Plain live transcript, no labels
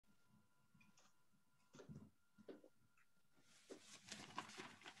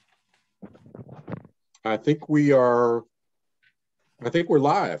I think we are. I think we're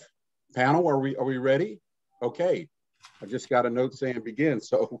live. Panel, are we ready? Okay. I just got a note saying begin.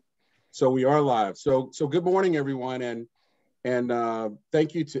 So we are live. So good morning, everyone, and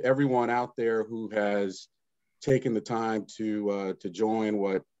thank you to everyone out there who has taken the time to join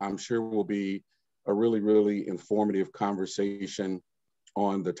what I'm sure will be a really informative conversation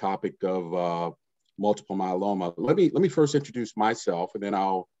on the topic of multiple myeloma. Let me first introduce myself, and then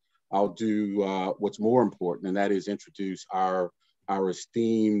I'll do what's more important, and that is introduce our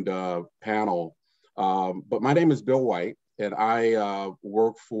esteemed panel. But my name is Bill White, and I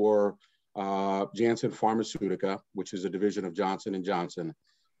work for Janssen Pharmaceutica, which is a division of Johnson & Johnson.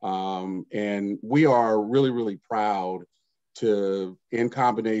 And we are really proud to, in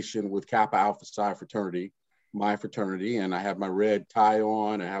combination with Kappa Alpha Psi fraternity, my fraternity, and I have my red tie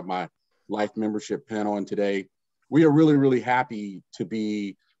on, I have my life membership pin on today. We are really happy to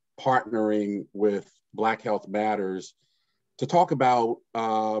be partnering with Black Health Matters to talk about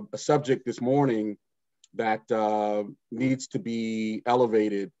a subject this morning that needs to be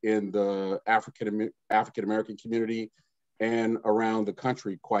elevated in the African-American community and around the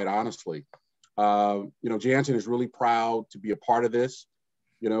country, quite honestly. Janssen is really proud to be a part of this.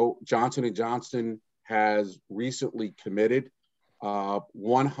 Johnson & Johnson has recently committed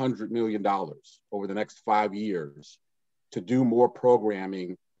 $100 million over the next 5 years to do more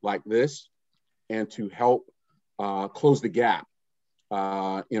programming like this and to help close the gap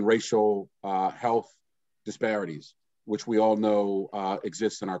in racial health disparities, which we all know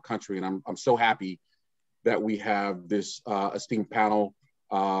exists in our country. And I'm so happy that we have this esteemed panel.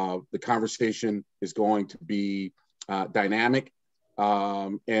 The conversation is going to be dynamic.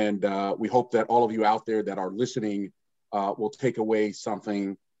 And we hope that all of you out there that are listening will take away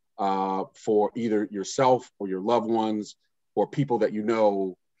something for either yourself or your loved ones or people that you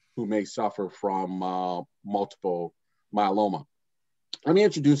know who may suffer from multiple myeloma. Let me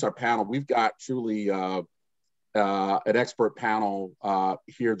introduce our panel. We've got truly an expert panel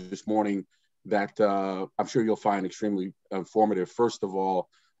here this morning that I'm sure you'll find extremely informative. First of all,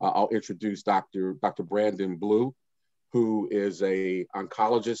 I'll introduce Dr. Brandon Blue, who is an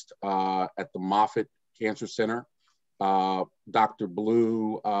oncologist at the Moffitt Cancer Center. Dr.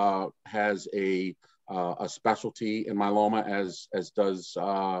 Blue has a specialty in myeloma, as does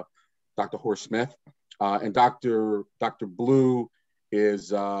Dr. Horace Smith, and Dr. Blue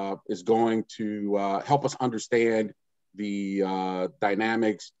is going to help us understand the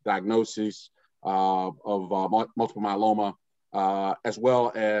dynamics, diagnosis of multiple myeloma, as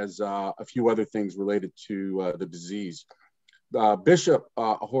well as a few other things related to the disease. Bishop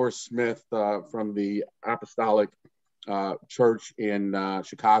Horace Smith from the Apostolic Church in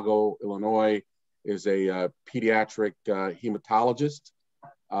Chicago, Illinois, is a pediatric hematologist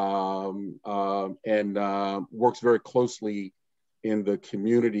and works very closely in the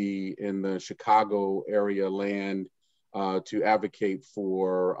community in the Chicago area land to advocate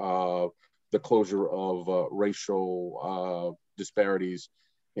for the closure of racial disparities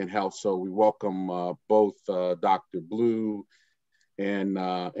in health. So we welcome both Dr. Blue and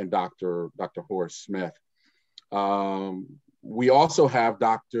Dr. Horace Smith. We also have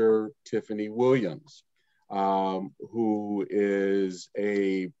Dr. Tiffany Williams, who is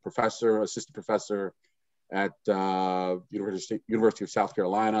a professor, assistant professor at University of South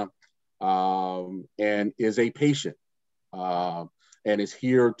Carolina, and is a patient and is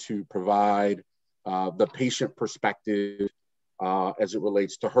here to provide the patient perspective as it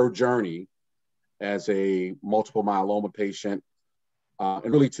relates to her journey as a multiple myeloma patient,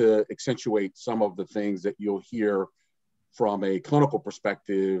 and really to accentuate some of the things that you'll hear from a clinical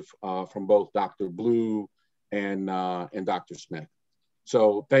perspective from both Dr. Blue and Dr. Smith.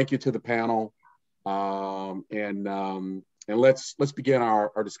 So thank you to the panel, and let's begin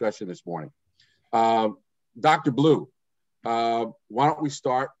our discussion this morning. Dr. Blue, why don't we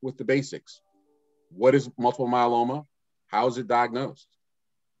start with the basics? What is multiple myeloma? How is it diagnosed?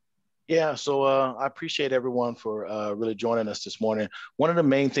 Yeah, so I appreciate everyone for really joining us this morning. One of the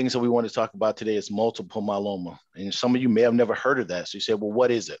main things that we want to talk about today is multiple myeloma. And some of you may have never heard of that. So you say, well,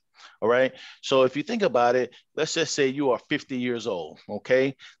 what is it? All right. So if you think about it, let's just say you are 50 years old.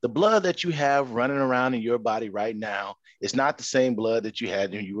 OK, the blood that you have running around in your body right now is not the same blood that you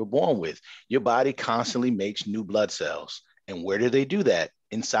had when you were born with. Your body constantly makes new blood cells. And where do they do that?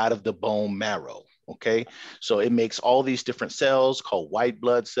 Inside of the bone marrow. Okay, so it makes all these different cells called white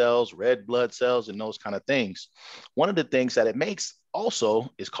blood cells, red blood cells, and those kind of things. One of the things that it makes also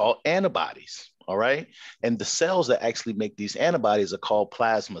is called antibodies. All right. And the cells that actually make these antibodies are called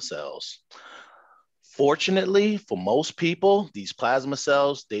plasma cells. Unfortunately, for most people, these plasma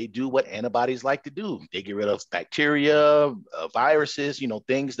cells, they do what antibodies like to do. They get rid of bacteria, viruses,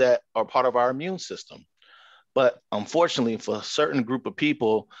 things that are part of our immune system. But unfortunately, for a certain group of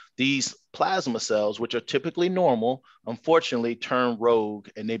people, these plasma cells, which are typically normal, unfortunately turn rogue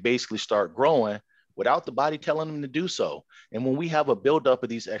and they basically start growing without the body telling them to do so. And when we have a buildup of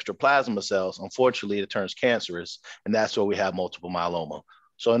these extra plasma cells, unfortunately, it turns cancerous. And that's where we have multiple myeloma.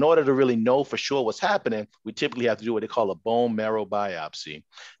 So in order to really know for sure what's happening, we typically have to do what they call a bone marrow biopsy.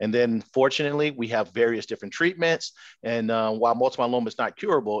 And then fortunately, we have various different treatments. And while multiple myeloma is not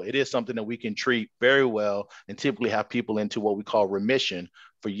curable, it is something that we can treat very well and typically have people into what we call remission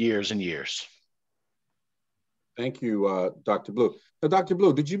for years and years. Thank you, Dr. Blue. Now, Dr.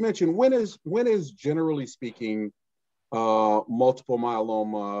 Blue, did you mention when is generally speaking multiple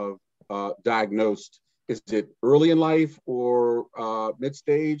myeloma diagnosed? Is it early in life or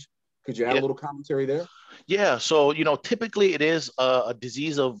mid-stage? Could you add a little commentary there? Yeah, so typically it is a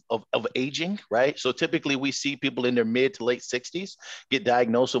disease of aging, right? So typically we see people in their mid to late 60s get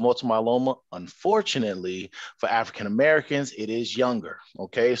diagnosed with multiple myeloma. Unfortunately, for African Americans, it is younger.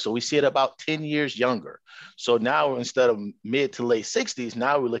 Okay, so we see it about 10 years younger. So now instead of mid to late 60s,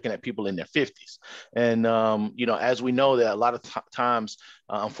 now we're looking at people in their 50s. And as we know that a lot of times,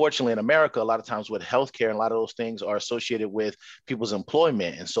 unfortunately in America, a lot of times with healthcare and a lot of those things are associated with people's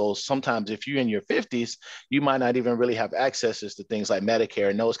employment. And so sometimes if you're in your 50s, you might not even really have access to things like Medicare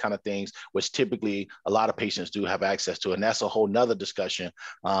and those kind of things, which typically a lot of patients do have access to. And that's a whole nother discussion.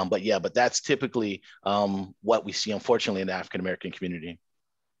 But that's typically what we see, unfortunately, in the African-American community.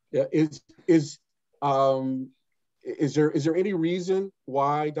 Yeah, is there any reason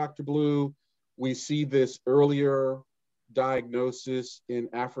why, Dr. Blue, we see this earlier diagnosis in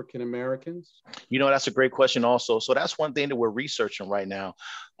African Americans? That's a great question also. So that's one thing that we're researching right now.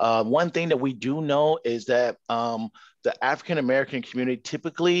 One thing that we do know is that the African American community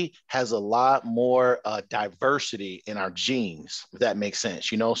typically has a lot more diversity in our genes, if that makes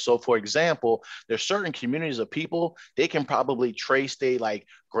sense. So for example, there's certain communities of people, they can probably trace their like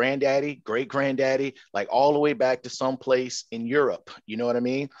granddaddy, great granddaddy, like all the way back to some place in Europe. You know what I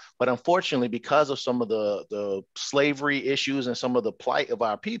mean? But unfortunately, because of some of the slavery issues and some of the plight of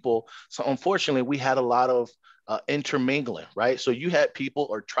our people, so unfortunately, we had a lot of intermingling, right? So you had people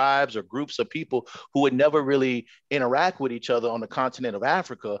or tribes or groups of people who would never really interact with each other on the continent of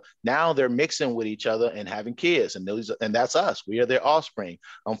Africa. Now they're mixing with each other and having kids, and that's us. We are their offspring.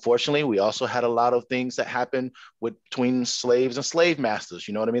 Unfortunately, we also had a lot of things that happened between slaves and slave masters.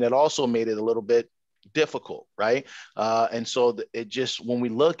 You know what I mean? It also made it a little bit difficult, right? And so it just, when we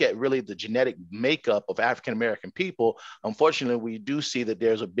look at really the genetic makeup of African American people, unfortunately, we do see that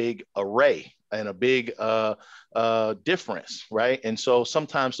there's a big array and a big difference, right? And so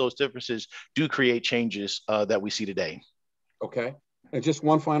sometimes those differences do create changes that we see today. Okay. And just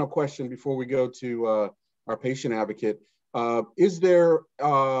one final question before we go to our patient advocate. Is there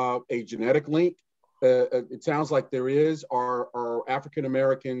a genetic link? It sounds like there is. Are African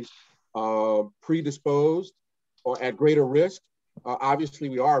Americans predisposed or at greater risk? Obviously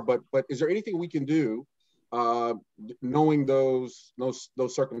we are, but is there anything we can do knowing those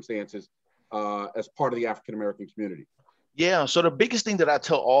circumstances as part of the African American community? Yeah. So the biggest thing that I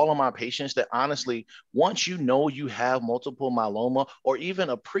tell all of my patients that honestly, once you know you have multiple myeloma or even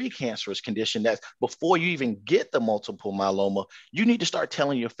a precancerous condition, that's before you even get the multiple myeloma, you need to start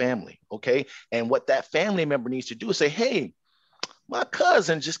telling your family. Okay. And what that family member needs to do is say, hey, my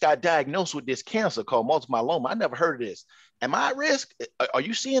cousin just got diagnosed with this cancer called multiple myeloma. I never heard of this. Am I at risk? Are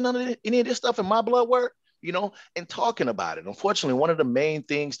you seeing any of this stuff in my blood work? And talking about it. Unfortunately, one of the main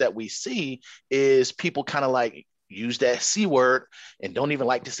things that we see is people kind of like use that C word and don't even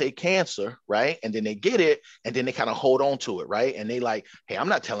like to say cancer, right? And then they get it and then they kind of hold on to it, right? And they like, hey, I'm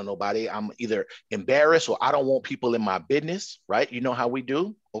not telling nobody. I'm either embarrassed or I don't want people in my business, right? You know how we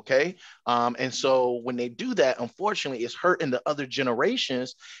do, okay? And so when they do that, unfortunately, it's hurting the other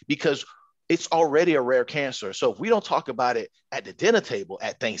generations because it's already a rare cancer. So if we don't talk about it at the dinner table,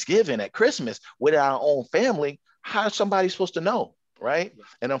 at Thanksgiving, at Christmas, with our own family, how is somebody supposed to know? Right.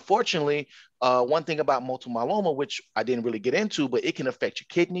 And unfortunately, one thing about multiple myeloma, which I didn't really get into, but it can affect your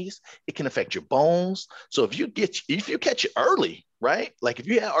kidneys, it can affect your bones. So if you catch it early, right? Like if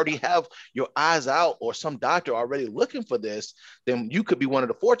you already have your eyes out or some doctor already looking for this, then you could be one of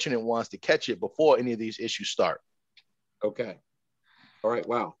the fortunate ones to catch it before any of these issues start. Okay. All right.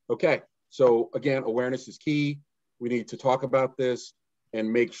 Wow. Okay. So again, awareness is key. We need to talk about this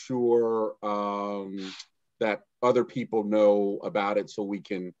and make sure that other people know about it so we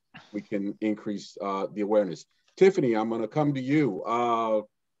can increase the awareness. Tiffany, I'm going to come to you.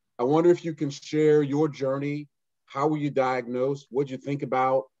 I wonder if you can share your journey. How were you diagnosed? What did you think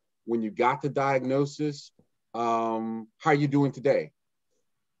about when you got the diagnosis? How are you doing today?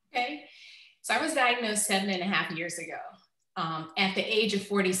 Okay, so I was diagnosed 7.5 years ago at the age of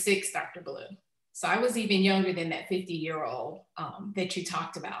 46, Dr. Blue. So I was even younger than that 50-year-old that you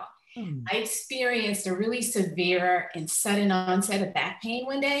talked about. I experienced a really severe and sudden onset of back pain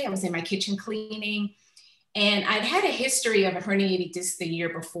one day. I was in my kitchen cleaning, and I'd had a history of a herniated disc the year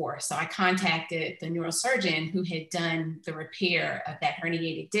before. So I contacted the neurosurgeon who had done the repair of that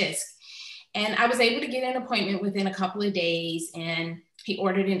herniated disc. And I was able to get an appointment within a couple of days, and he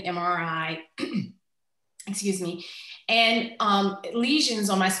ordered an MRI, excuse me, and lesions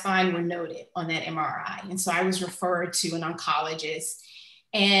on my spine were noted on that MRI. And so I was referred to an oncologist.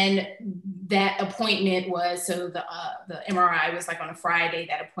 And that appointment was, so the MRI was like on a Friday,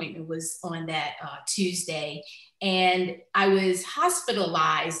 that appointment was on that Tuesday. And I was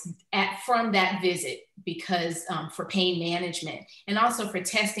hospitalized from that visit because for pain management and also for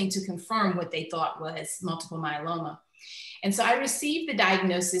testing to confirm what they thought was multiple myeloma. And so I received the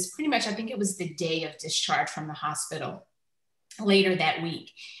diagnosis pretty much, I think it was the day of discharge from the hospital later that week.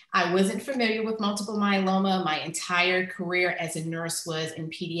 I wasn't familiar with multiple myeloma. My entire career as a nurse was in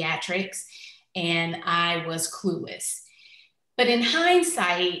pediatrics, and I was clueless. But in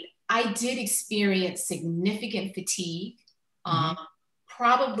hindsight, I did experience significant fatigue.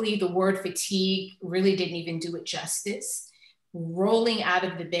 Probably the word fatigue really didn't even do it justice. Rolling out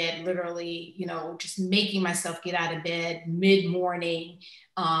of the bed, literally, just making myself get out of bed mid-morning,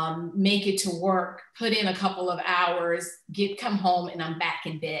 make it to work, put in a couple of hours, come home, and I'm back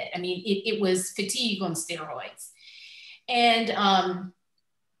in bed. I mean, it was fatigue on steroids. And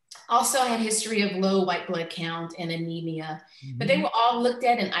also I had a history of low white blood count and anemia, but they were all looked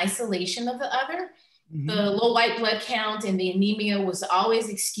at in isolation of the other. The low white blood count and the anemia was always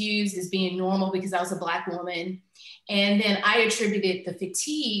excused as being normal because I was a Black woman. And then I attributed the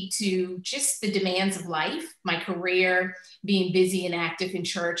fatigue to just the demands of life, my career, being busy and active in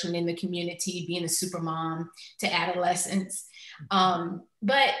church and in the community, being a super mom to adolescents.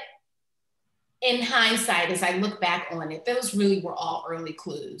 But in hindsight, as I look back on it, those really were all early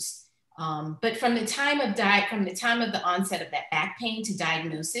clues. But from the time of the onset of that back pain to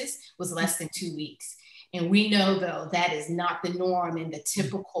diagnosis was less than 2 weeks. And we know, though, that is not the norm and the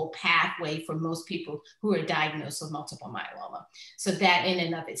typical pathway for most people who are diagnosed with multiple myeloma. So that in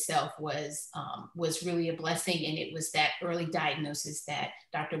and of itself was really a blessing. And it was that early diagnosis that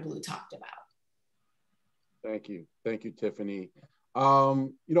Dr. Blue talked about. Thank you. Thank you, Tiffany. I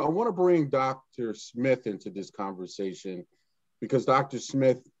want to bring Dr. Smith into this conversation because Dr.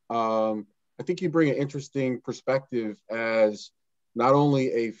 Smith, I think you bring an interesting perspective as not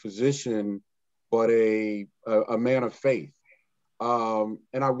only a physician, but a man of faith. And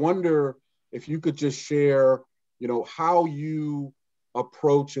I wonder if you could just share, how you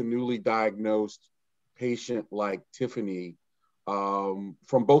approach a newly diagnosed patient like Tiffany from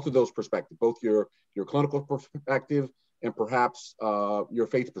both of those perspectives, both your clinical perspective and perhaps your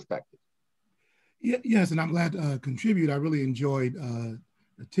faith perspective. Yes, and I'm glad to contribute. I really enjoyed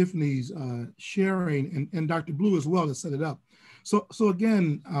Tiffany's sharing and Dr. Blue as well to set it up. So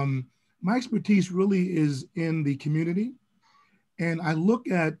again, my expertise really is in the community, and I look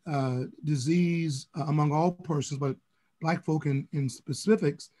at disease among all persons, but Black folk in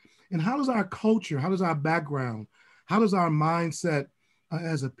specifics, and how does our culture, how does our background, how does our mindset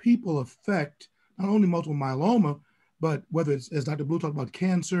as a people affect not only multiple myeloma, but whether it's, as Dr. Blue talked about,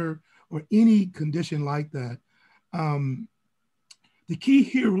 cancer or any condition like that. The key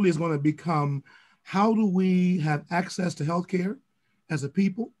here really is going to become, how do we have access to healthcare as a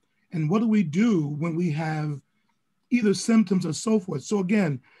people? And what do we do when we have either symptoms or so forth? So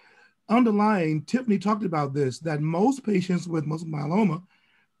again, underlying, Tiffany talked about this, that most patients with multiple myeloma,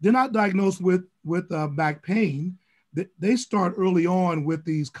 they're not diagnosed with back pain. They start early on with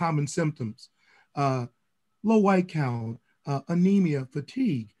these common symptoms, low white count, anemia,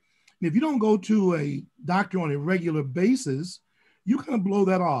 fatigue. And if you don't go to a doctor on a regular basis, you kind of blow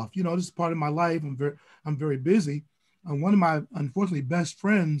that off. This is part of my life. I'm very busy. One of my, unfortunately, best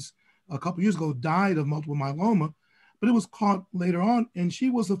friends a couple of years ago died of multiple myeloma, but it was caught later on, and she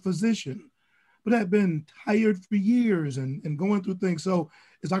was a physician, but had been tired for years and going through things. So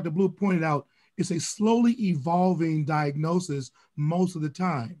as Dr. Blue pointed out, it's a slowly evolving diagnosis most of the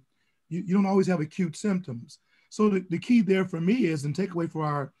time. You don't always have acute symptoms. So the key there for me is, and takeaway for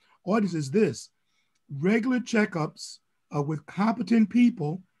our audience is this: regular checkups with competent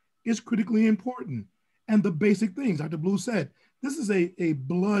people is critically important. And the basic things, Dr. Blue said, this is a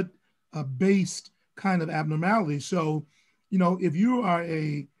blood-based kind of abnormality. So, if you are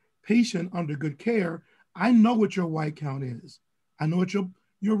a patient under good care, I know what your white count is. I know what your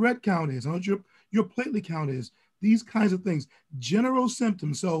red count is. I know what your platelet count is. These kinds of things, general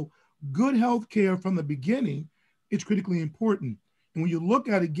symptoms. So good health care from the beginning is critically important. And when you look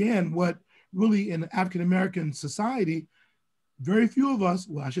at, again, what really in African-American society, very few of us,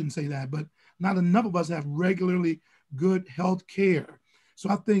 well, I shouldn't say that, but not enough of us have regularly good health care. So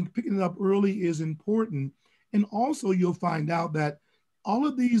I think picking it up early is important. And also you'll find out that all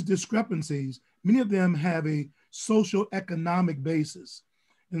of these discrepancies, many of them have a social economic basis.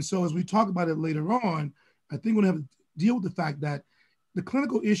 And so as we talk about it later on, I think we're going to have to deal with the fact that the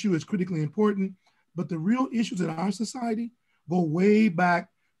clinical issue is critically important, but the real issues in our society go way back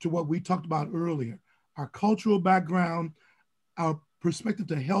to what we talked about earlier, our cultural background, our perspective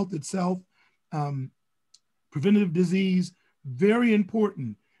to health itself, preventative disease, very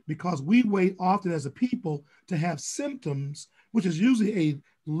important because we wait often as a people to have symptoms, which is usually a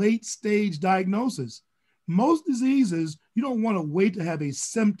late stage diagnosis. Most diseases, you don't want to wait to have a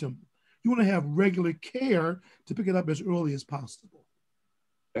symptom. You want to have regular care to pick it up as early as possible.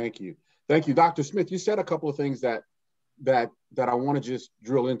 Thank you. Thank you. Dr. Smith, you said a couple of things that I want to just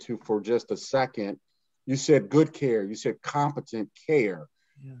drill into for just a second. You said good care, you said competent care.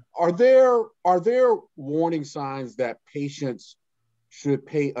 Yeah. Are there warning signs that patients should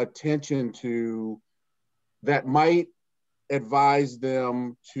pay attention to that might advise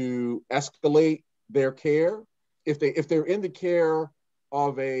them to escalate their care? If they're in the care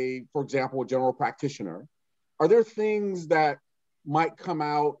of for example, a general practitioner, are there things that might come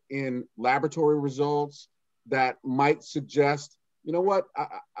out in laboratory results that might suggest, you know what,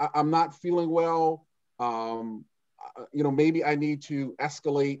 I'm not feeling well, maybe I need to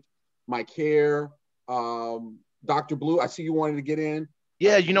escalate my care? Dr. Blue, I see you wanted to get in.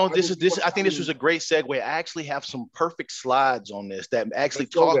 Yeah, I think this was a great segue. I actually have some perfect slides on this that actually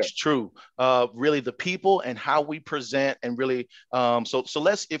talks true, really the people and how we present and really, so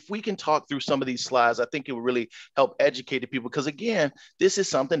if we can talk through some of these slides, I think it would really help educate the people. Because again, this is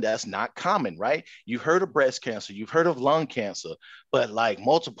something that's not common, right? You've heard of breast cancer, you've heard of lung cancer, but like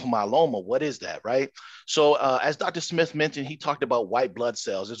multiple myeloma, what is that, right? So as Dr. Smith mentioned, he talked about white blood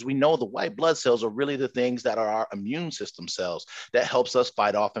cells. As we know, the white blood cells are really the things that are our immune system cells that helps us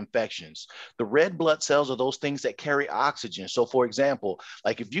fight off infections. The red blood cells are those things that carry oxygen. So for example,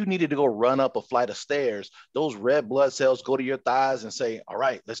 like if you needed to go run up a flight of stairs, those red blood cells go to your thighs and say, all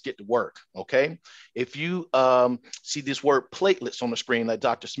right, let's get to work, okay? If you see this word platelets on the screen, like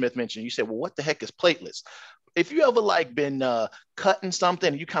Dr. Smith mentioned, you say, well, what the heck is platelets? If you ever like been cutting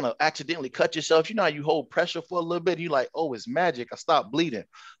something and you kind of accidentally cut yourself, you know how you hold pressure for a little bit, and you're like, oh, it's magic, I stopped bleeding.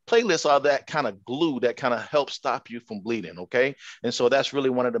 Platelets are that kind of glue that kind of helps stop you from bleeding, okay? And so that's really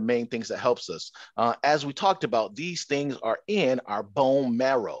one of the main things that helps us. As we talked about, these things are in our bone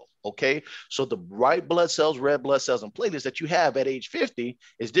marrow, okay? So the white blood cells, red blood cells, and platelets that you have at age 50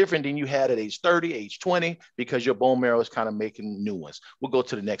 is different than you had at age 30, age 20, because your bone marrow is kind of making new ones. We'll go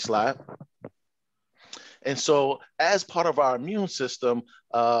to the next slide. And so as part of our immune system,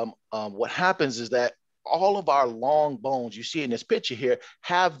 what happens is that all of our long bones you see in this picture here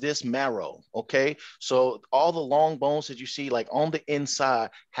have this marrow, okay? So all the long bones that you see like on the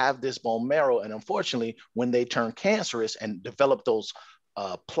inside have this bone marrow. And unfortunately, when they turn cancerous and develop those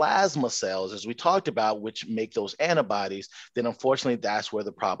plasma cells, as we talked about, which make those antibodies, then unfortunately, that's where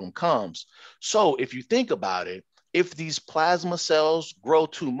the problem comes. So if you think about it, if these plasma cells grow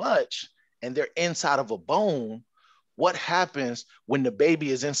too much, and they're inside of a bone, what happens when the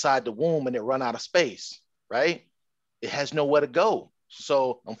baby is inside the womb and it run out of space, right? It has nowhere to go.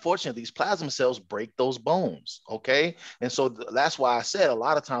 So unfortunately, these plasma cells break those bones, okay? And so that's why I said a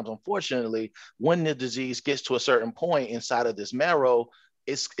lot of times, unfortunately, when the disease gets to a certain point inside of this marrow,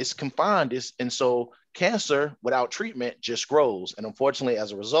 it's confined. And so cancer without treatment just grows. And unfortunately,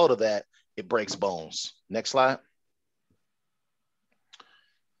 as a result of that, it breaks bones. Next slide.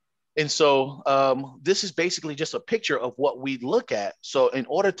 And so this is basically just a picture of what we look at. So in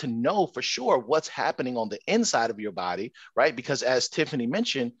order to know for sure what's happening on the inside of your body, right? Because as Tiffany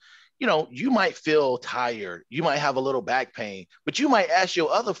mentioned, you might feel tired, you might have a little back pain, but you might ask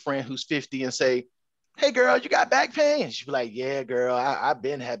your other friend who's 50 and say, hey girl, you got back pain? She'd be like, yeah, girl, I've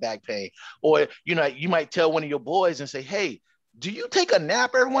been had back pain. Or, you might tell one of your boys and say, hey, do you take a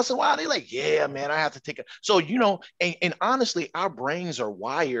nap every once in a while? They're like, yeah, man, I have to take a. So, and honestly, our brains are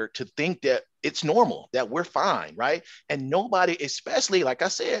wired to think that it's normal, that we're fine, right? And nobody, especially, like I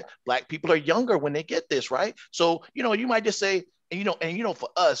said, Black people are younger when they get this, right? So, you might just say, for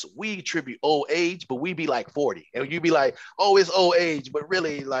us, we attribute old age, but we be like 40. And you'd be like, oh, it's old age, but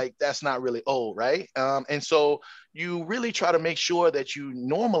really, like, that's not really old, right? And so, you really try to make sure that you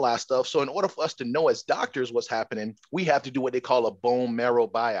normalize stuff. So in order for us to know as doctors what's happening, we have to do what they call a bone marrow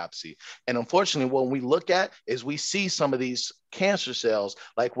biopsy. And unfortunately, what we look at is we see some of these cancer cells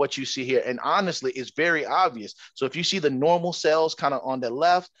like what you see here. And honestly, it's very obvious. So if you see the normal cells kind of on the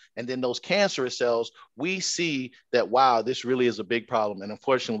left and then those cancerous cells, we see that, wow, this really is a big problem. And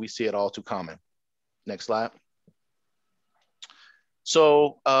unfortunately, we see it all too common. Next slide.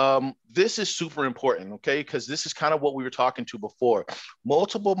 So this is super important, okay? Because this is kind of what we were talking to before.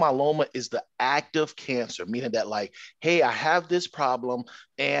 Multiple myeloma is the active cancer, meaning that like, hey, I have this problem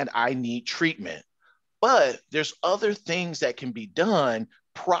and I need treatment. But there's other things that can be done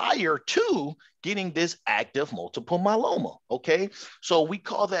prior to getting this active multiple myeloma, okay? So we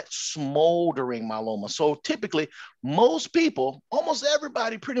call that smoldering myeloma. So typically, most people, almost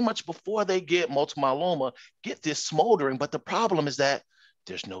everybody pretty much before they get multiple myeloma, get this smoldering, but the problem is that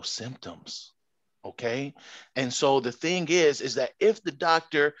there's no symptoms, okay? And so the thing is that if the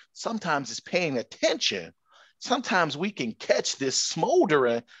doctor sometimes is paying attention, sometimes we can catch this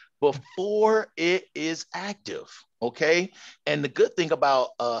smoldering before it is active, okay? And the good thing about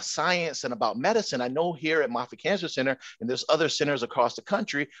science and about medicine, I know here at Moffitt Cancer Center, and there's other centers across the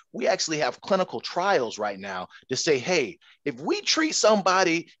country, we actually have clinical trials right now to say, hey, if we treat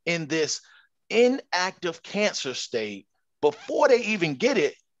somebody in this inactive cancer state before they even get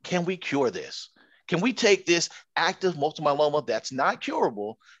it, can we cure this? Can we take this active multiple myeloma that's not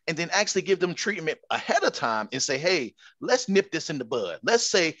curable and then actually give them treatment ahead of time and say, hey, let's nip this in the bud. Let's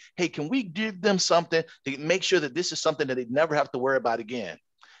say, hey, can we give them something to make sure that this is something that they never have to worry about again?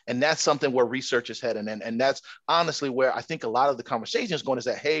 And that's something where research is heading. And that's honestly where I think a lot of the conversation is going is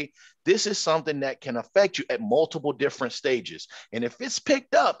that, hey, this is something that can affect you at multiple different stages. And if it's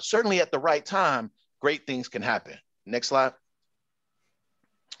picked up, certainly at the right time, great things can happen. Next slide.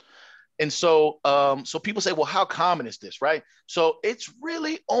 And so, so people say, well, how common is this, right? So it's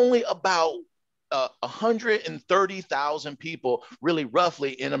really only about 130,000 people, really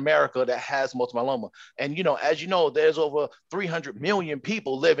roughly in America that has multiple myeloma. And, you know, as you know, there's over 300 million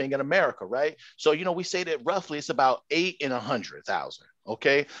people living in America, right? So, you know, we say that roughly it's about 8 in 100,000.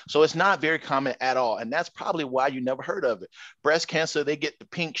 Okay, so it's not very common at all. And that's probably why you never heard of it. Breast cancer, they get the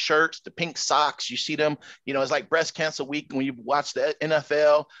pink shirts, the pink socks. You see them, you know, it's like breast cancer week when you watch the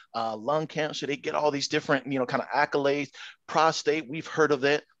NFL. Lung cancer, they get all these different, you know, kind of accolades. Prostate, we've heard of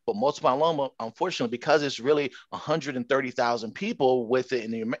it. But multiple myeloma, unfortunately, because it's really 130,000 people with it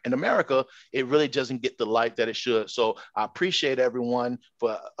in America, it really doesn't get the light that it should. So I appreciate everyone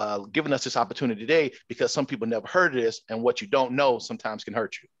for giving us this opportunity today, because some people never heard of this, and what you don't know sometimes can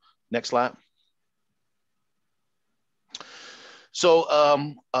hurt you. Next slide.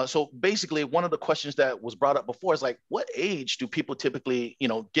 So, so basically, one of the questions that was brought up before is like, what age do people typically, you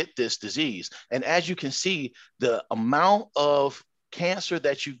know, get this disease? And as you can see, the amount of cancer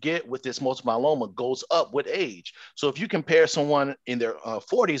that you get with this multiple myeloma goes up with age. So if you compare someone in their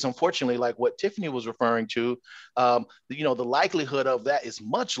 40s, unfortunately, like what Tiffany was referring to, you know, the likelihood of that is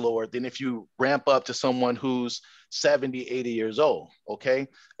much lower than if you ramp up to someone who's 70, 80 years old, okay?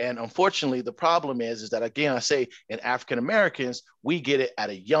 And unfortunately, the problem is that, again, I say in African Americans, we get it at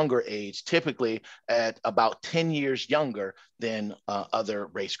a younger age, typically at about 10 years younger than other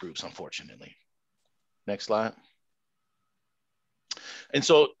race groups, unfortunately. Next slide. And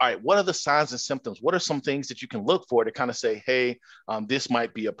so, all right, what are the signs and symptoms? What are some things that you can look for to kind of say, hey, this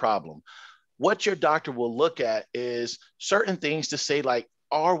might be a problem? What your doctor will look at is certain things to say, like,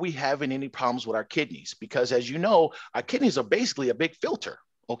 are we having any problems with our kidneys? Because as you know, our kidneys are basically a big filter,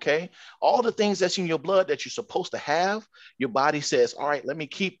 okay? All the things that's in your blood that you're supposed to have, your body says, all right, let me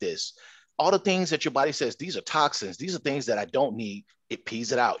keep this. All the things that your body says, these are toxins, these are things that I don't need, it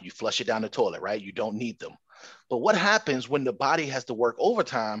pees it out. You flush it down the toilet, right? You don't need them. But what happens when the body has to work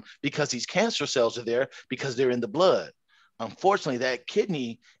overtime because these cancer cells are there because they're in the blood? Unfortunately, that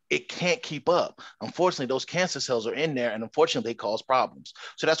kidney, it can't keep up. Unfortunately, those cancer cells are in there, and unfortunately, they cause problems.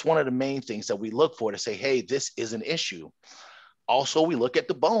 So that's one of the main things that we look for to say, hey, this is an issue. Also, we look at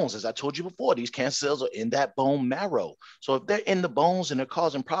the bones. As I told you before, these cancer cells are in that bone marrow. So if they're in the bones and they're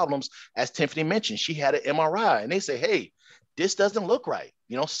causing problems, as Tiffany mentioned, she had an MRI, and they say, hey, this doesn't look right.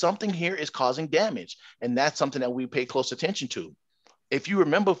 You know, something here is causing damage. And that's something that we pay close attention to. If you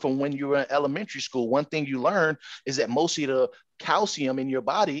remember from when you were in elementary school, one thing you learned is that most of the calcium in your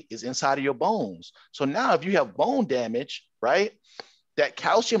body is inside of your bones. So now if you have bone damage, right, that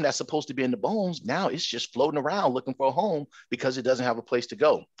calcium that's supposed to be in the bones, now it's just floating around looking for a home because it doesn't have a place to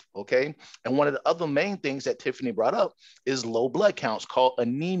go. okay? And one of the other main things that Tiffany brought up is low blood counts called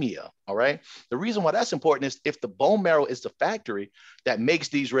anemia, all right? The reason why that's important is if the bone marrow is the factory that makes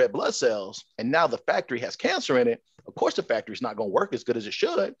these red blood cells, and now the factory has cancer in it, of course the factory is not going to work as good as it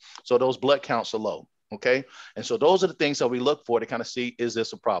should, so those blood counts are low, okay? And so those are the things that we look for to kind of see, is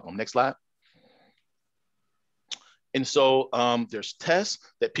this a problem? Next slide. And so there's tests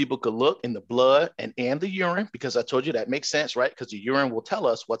that people could look in the blood and the urine, because I told you that makes sense, right? Because the urine will tell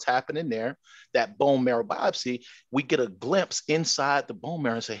us what's happening there. That bone marrow biopsy, we get a glimpse inside the bone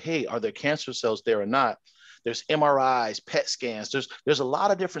marrow and say, hey, are there cancer cells there or not? There's MRIs, PET scans. There's a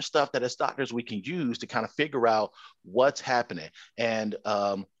lot of different stuff that as doctors we can use to kind of figure out what's happening. And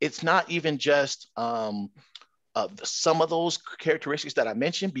it's not even just some of those characteristics that I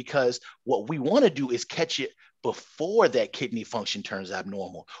mentioned, because what we want to do is catch it before that kidney function turns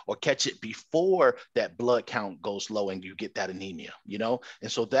abnormal, or catch it before that blood count goes low and you get that anemia, you know?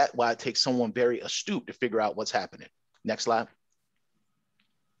 And so that's why it takes someone very astute to figure out what's happening. Next slide.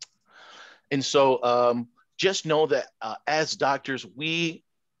 And so just know that as doctors, we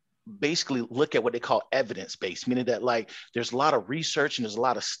basically look at what they call evidence-based, meaning that like there's a lot of research and there's a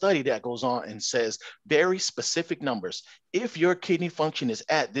lot of study that goes on and says very specific numbers. If your kidney function is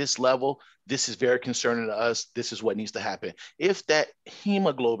at this level, this is very concerning to us. This is what needs to happen. If that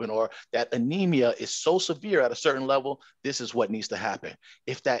hemoglobin or that anemia is so severe at a certain level, this is what needs to happen.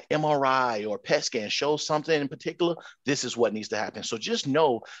 If that MRI or PET scan shows something in particular, this is what needs to happen. So just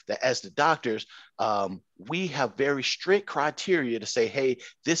know that as the doctors, we have very strict criteria to say, hey,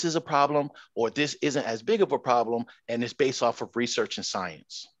 this is a problem or this isn't as big of a problem, and it's based off of research and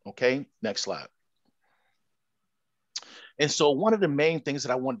science. Okay, next slide. And so one of the main things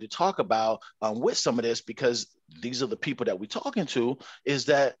that I wanted to talk about with some of this, because these are the people that we're talking to, is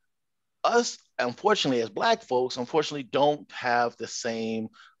that us, unfortunately, as Black folks, unfortunately, don't have the same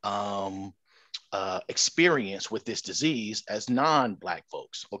experience with this disease as non-Black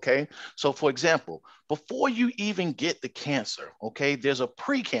folks, okay? So for example, before you even get the cancer, okay, there's a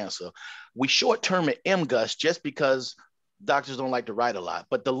pre-cancer. We short-term it MGUS just because doctors don't like to write a lot,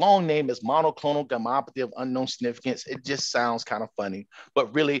 but the long name is monoclonal gammopathy of unknown significance. It just sounds kind of funny,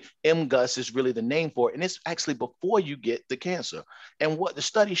 but really MGUS is really the name for it. And it's actually before you get the cancer. And what the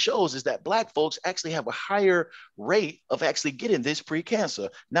study shows is that Black folks actually have a higher rate of actually getting this pre-cancer,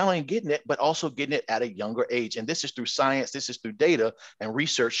 not only getting it, but also getting it at a younger age. And this is through science, this is through data, and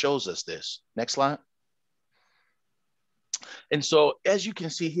research shows us this. Next slide. And so as you can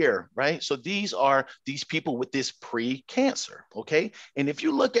see here, right? So these are these people with this pre-cancer, okay? And if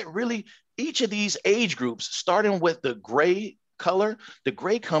you look at really each of these age groups, starting with the gray color, the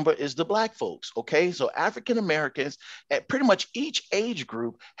gray color is the Black folks, okay? So African Americans at pretty much each age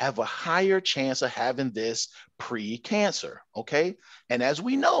group have a higher chance of having this pre-cancer, okay? And as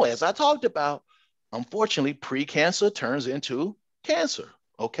we know, as I talked about, unfortunately, pre-cancer turns into cancer.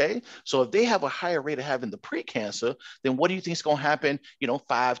 Okay, so if they have a higher rate of having the pre-cancer, then what do you think is going to happen,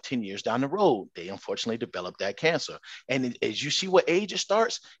 5, 10 years down the road? They unfortunately develop that cancer. And as you see what age it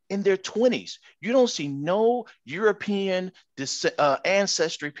starts, in their 20s. You don't see no European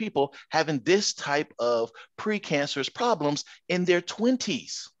ancestry people having this type of pre-cancerous problems in their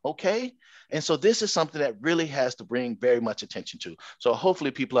 20s, okay? And so this is something that really has to bring very much attention to. So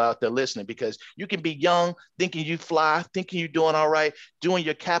hopefully people are out there listening, because you can be young, thinking you fly, thinking you're doing all right, doing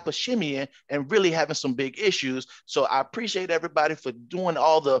your Kappa shimmying, and really having some big issues. So I appreciate everybody for doing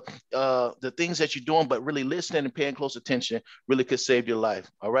all the things that you're doing, but really listening and paying close attention really could save your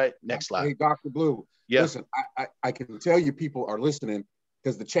life. All right, next slide. Hey, Dr. Blue, yeah. Listen, I can tell you people are listening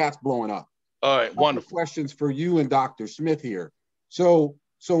because the chat's blowing up. All right, wonderful. Questions for you and Dr. Smith here. So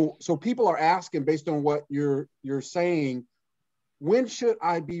people are asking, based on what you're saying, when should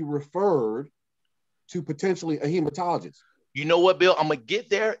I be referred to potentially a hematologist? You know what, Bill? I'm going to get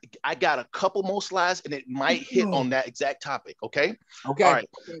there. I got a couple more slides and it might hit on that exact topic. Okay. Okay. All right.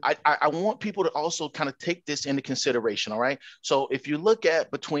 Okay. I want people to also kind of take this into consideration. All right. So if you look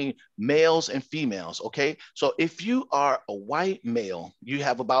at between males and females, okay. So if you are a white male, you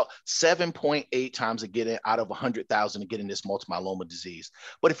have about 7.8 times of getting out of 100,000 of getting this multiple myeloma disease.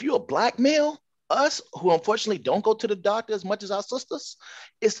 But if you're a Black male, us who unfortunately don't go to the doctor as much as our sisters,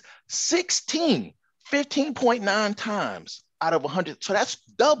 it's 15.9 times out of 100. So that's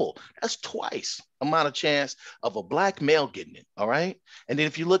double. That's twice amount of chance of a Black male getting it. All right. And then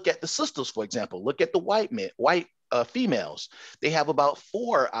if you look at the sisters, for example, look at the white females, they have about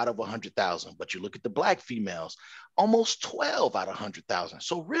 4 out of 100,000. But you look at the Black females, almost 12 out of 100,000.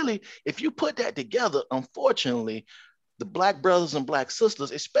 So really, if you put that together, unfortunately, the Black brothers and Black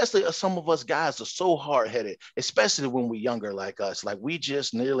sisters, especially some of us guys are so hard-headed, especially when we're younger like us. Like we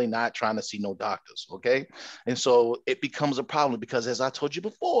just nearly not trying to see no doctors, okay? And so it becomes a problem because as I told you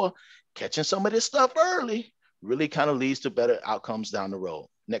before, catching some of this stuff early really kind of leads to better outcomes down the road.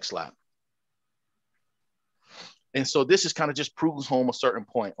 Next slide. And so this is kind of just proves home a certain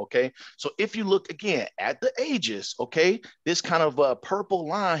point, okay? So if you look again at the ages, okay, this kind of purple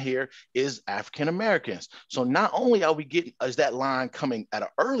line here is African Americans. So not only are we getting, is that line coming at an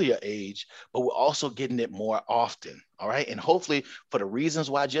earlier age, but we're also getting it more often, all right? And hopefully for the reasons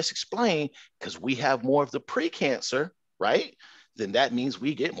why I just explained, because we have more of the pre-cancer, right? Then that means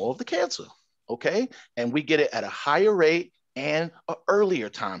we get more of the cancer, okay? And we get it at a higher rate and an earlier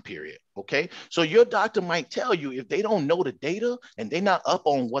time period, okay? So your doctor might tell you if they don't know the data and they're not up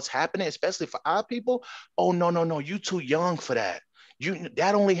on what's happening, especially for our people, oh, no, you too young for that.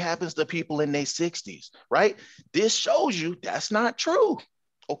 That only happens to people in their 60s, right? This shows you that's not true,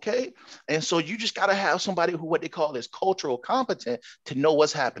 okay? And so you just gotta have somebody who what they call is cultural competent to know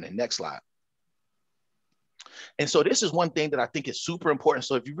what's happening. Next slide. And so this is one thing that I think is super important.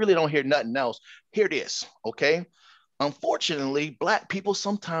 So if you really don't hear nothing else, hear this, okay? Unfortunately, Black people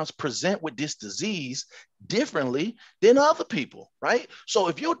sometimes present with this disease differently than other people, right? So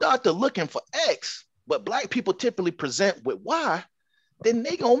if your doctor looking for X, but Black people typically present with Y, then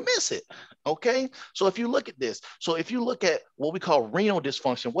they gonna miss it, okay? So if you look at this, so if you look at what we call renal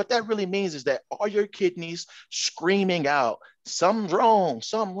dysfunction, what that really means is that are your kidneys screaming out, something's wrong,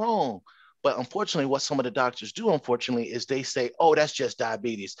 something wrong. But unfortunately, what some of the doctors do, unfortunately, is they say, oh, that's just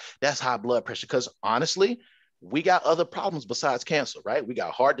diabetes, that's high blood pressure. Because honestly, we got other problems besides cancer, right? We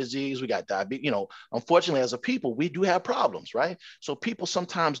got heart disease, we got diabetes, unfortunately, as a people, we do have problems, right? So people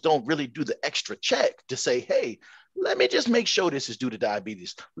sometimes don't really do the extra check to say, hey, let me just make sure this is due to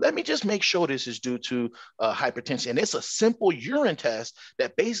diabetes. Let me just make sure this is due to hypertension. And it's a simple urine test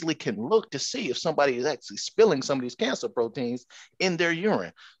that basically can look to see if somebody is actually spilling some of these cancer proteins in their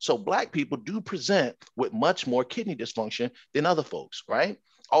urine. So Black people do present with much more kidney dysfunction than other folks, right?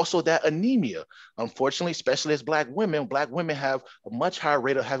 Also that anemia, unfortunately, especially as Black women have a much higher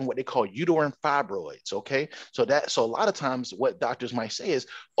rate of having what they call uterine fibroids, okay? So a lot of times what doctors might say is,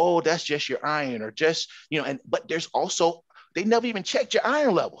 oh, that's just your iron or just, but there's also, they never even checked your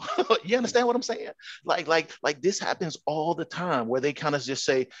iron level. You understand what I'm saying? Like this happens all the time where they kind of just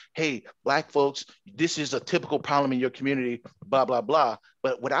say, hey, Black folks, this is a typical problem in your community, blah, blah, blah.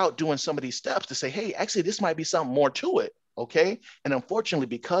 But without doing some of these steps to say, hey, actually, this might be something more to it. Okay. And unfortunately,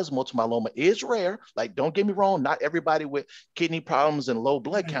 because multiple myeloma is rare, like, don't get me wrong, not everybody with kidney problems and low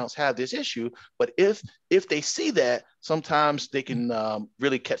blood counts have this issue. But if they see that, sometimes they can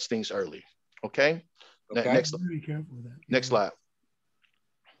really catch things early. Okay. Next, be careful with that. Next slide.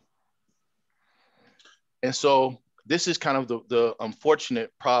 And so this is kind of the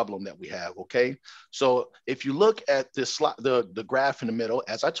unfortunate problem that we have, okay? So if you look at this slide, the graph in the middle,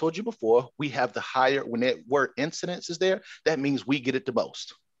 as I told you before, we have the higher, when that word incidence is there, that means we get it the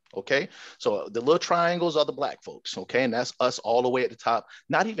most, okay? So the little triangles are the Black folks, okay? And that's us all the way at the top,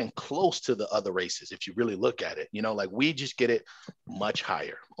 not even close to the other races, if you really look at it, like we just get it much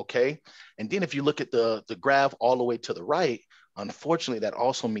higher, okay? And then if you look at the graph all the way to the right, unfortunately, that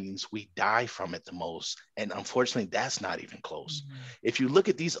also means we die from it the most. And unfortunately, that's not even close. Mm-hmm. If you look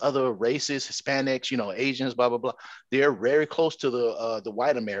at these other races, Hispanics, Asians, blah, blah, blah, they're very close to the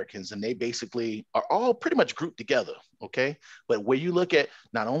white Americans, and they basically are all pretty much grouped together, okay? But where you look at,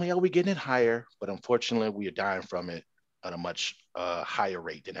 not only are we getting it higher, but unfortunately, we are dying from it at a much higher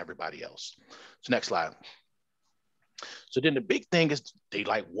rate than everybody else. So next slide. So then the big thing is they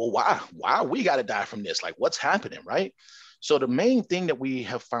like, well, why we got to die from this? Like, what's happening, right? So the main thing that we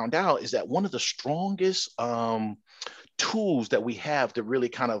have found out is that one of the strongest tools that we have to really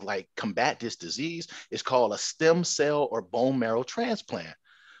kind of like combat this disease is called a stem cell or bone marrow transplant.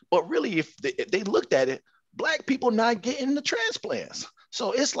 But really, if they looked at it, Black people not getting the transplants.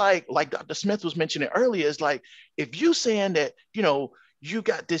 So it's like Dr. Smith was mentioning earlier, it's like, if you saying that, you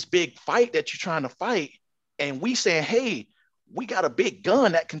got this big fight that you're trying to fight, and we saying, hey, we got a big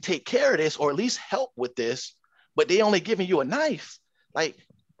gun that can take care of this or at least help with this, but they only giving you a knife, like,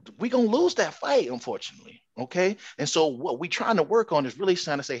 we gonna lose that fight, unfortunately, okay? And so what we trying to work on is really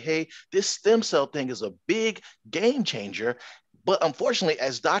trying to say, hey, this stem cell thing is a big game changer. But unfortunately,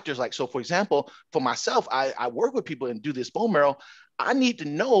 as doctors, like, so for example, for myself, I work with people and do this bone marrow. I need to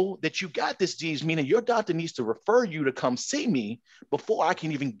know that you got this disease, meaning your doctor needs to refer you to come see me before I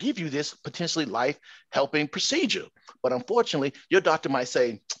can even give you this potentially life-helping procedure. But unfortunately, your doctor might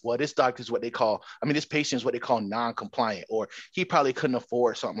say, well, this doctor is what they call, this patient is what they call non-compliant, or he probably couldn't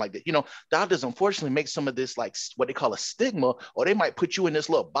afford something like that. Doctors unfortunately make some of this like what they call a stigma, or they might put you in this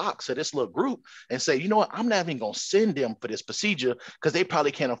little box or this little group and say, you know what, I'm not even going to send them for this procedure because they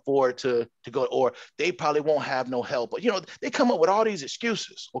probably can't afford to go, or they probably won't have no help. But, they come up with all these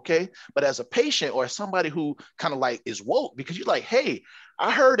excuses, okay? But as a patient or somebody who kind of like is woke, because you're like, hey,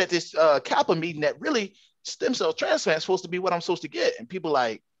 I heard at this Kappa meeting that really stem cell transplant is supposed to be what I'm supposed to get. And people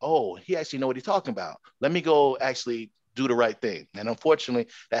like, oh, he actually know what he's talking about. Let me go actually do the right thing. And unfortunately,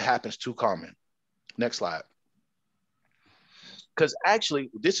 that happens too common. Next slide. Because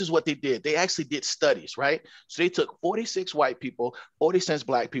actually, this is what they did. They actually did studies, right? So they took 46 white people, 46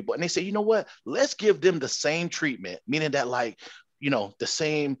 Black people, and they say, you know what? Let's give them the same treatment, meaning that like, the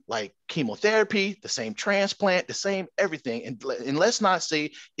same like chemotherapy, the same transplant, the same everything. And let's not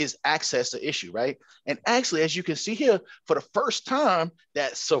say is access the issue, right? And actually, as you can see here, for the first time,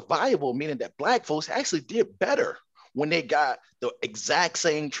 that survival, meaning that Black folks actually did better when they got the exact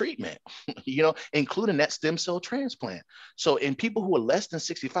same treatment, including that stem cell transplant. So in people who are less than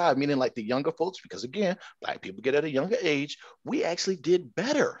 65, meaning like the younger folks, because again, Black people get at a younger age, we actually did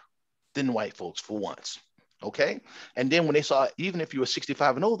better than white folks for once. Okay. And then when they saw, even if you were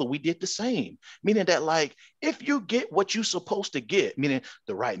 65 and older, we did the same, meaning that like, if you get what you're supposed to get, meaning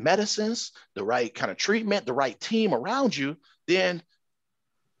the right medicines, the right kind of treatment, the right team around you, then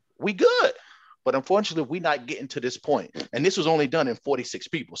we good. But unfortunately, we're not getting to this point. And this was only done in 46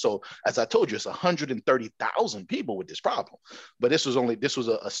 people. So as I told you, it's 130,000 people with this problem. But this was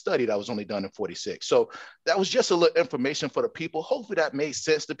a study that was only done in 46. So that was just a little information for the people. Hopefully that made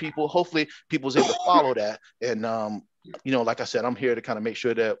sense to people. Hopefully people was able to follow that. And, like I said, I'm here to kind of make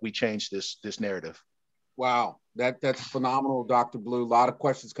sure that we change this narrative. Wow, that's phenomenal, Dr. Blue. A lot of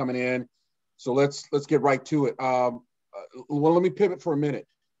questions coming in. So let's get right to it. Well, let me pivot for a minute.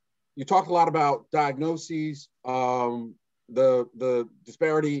 You talked a lot about diagnoses, the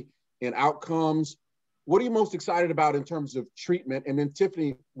disparity in outcomes. What are you most excited about in terms of treatment? And then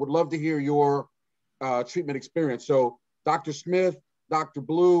Tiffany, would love to hear your treatment experience. So Dr. Smith, Dr.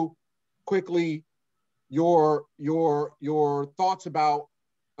 Blue, quickly, your thoughts about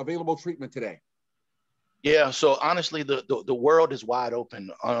available treatment today. Yeah, so honestly, the world is wide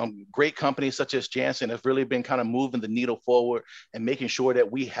open. Great companies such as Janssen have really been kind of moving the needle forward and making sure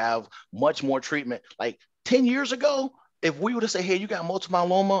that we have much more treatment. Like 10 years ago, if we were to say, hey, you got multiple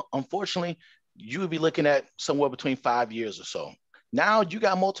myeloma, unfortunately, you would be looking at somewhere between 5 years or so. Now you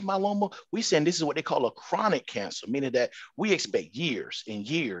got multiple myeloma, we saying this is what they call a chronic cancer, meaning that we expect years and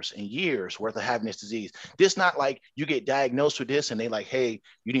years and years worth of having this disease. This not like you get diagnosed with this and they like, hey,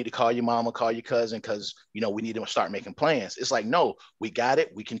 you need to call your mama, call your cousin, because we need to start making plans. It's like, no, we got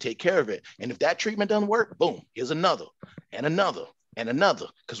it, we can take care of it. And if that treatment doesn't work, boom, here's another and another and another,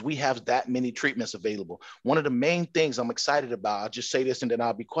 because we have that many treatments available. One of the main things I'm excited about, I'll just say this and then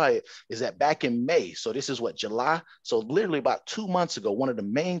I'll be quiet, is that back in May, so this is what, July? So literally about 2 months ago, one of the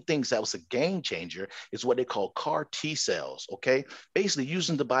main things that was a game changer is what they call CAR T cells, okay? Basically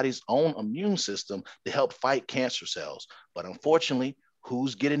using the body's own immune system to help fight cancer cells. But unfortunately,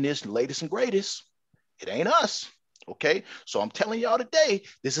 who's getting this latest and greatest? It ain't us. Okay, so I'm telling y'all today,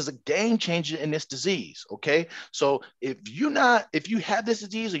 this is a game changer in this disease. Okay, so if you have this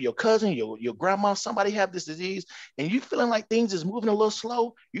disease, or your cousin, your grandma, somebody have this disease, and you feeling like things is moving a little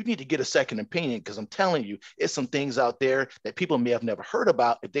slow, you need to get a second opinion, because I'm telling you, it's some things out there that people may have never heard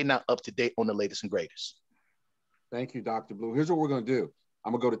about if they're not up to date on the latest and greatest. Thank you, Dr. Blue. Here's what we're going to do.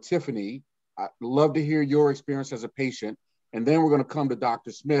 I'm going to go to Tiffany. I'd love to hear your experience as a patient, and then we're going to come to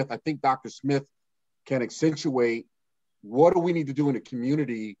Dr. Smith. I think Dr. Smith can accentuate what do we need to do in the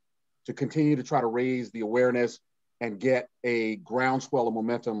community to continue to try to raise the awareness and get a groundswell of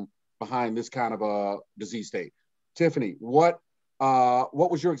momentum behind this kind of a disease state. Tiffany, what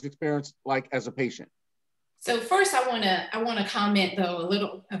was your experience like as a patient? So first, I want to comment though a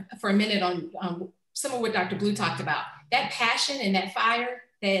little for a minute on some of what Dr. Blue talked about. That passion and that fire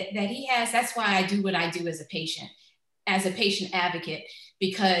that he has. That's why I do what I do as a patient advocate,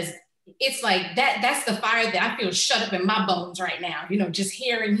 because it's like that's the fire that I feel shut up in my bones right now, just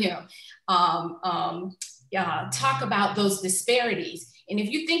hearing him talk about those disparities. And if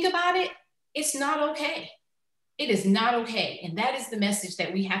you think about it, it's not okay. It is not okay. And that is the message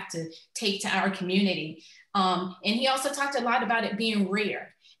that we have to take to our community. And he also talked a lot about it being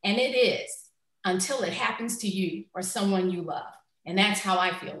rare. And it is, until it happens to you or someone you love. And that's how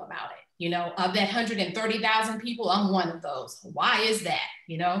I feel about it. Of that 130,000 people, I'm one of those. Why is that?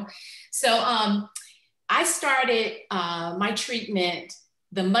 So I started my treatment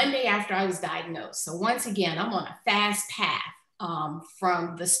the Monday after I was diagnosed. So once again, I'm on a fast path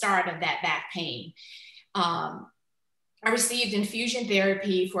from the start of that back pain. I received infusion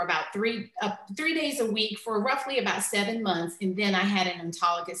therapy for about three days a week for roughly about 7 months. And then I had an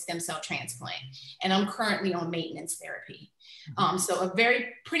autologous stem cell transplant, and I'm currently on maintenance therapy. So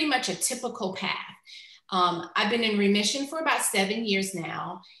pretty much a typical path. I've been in remission for about 7 years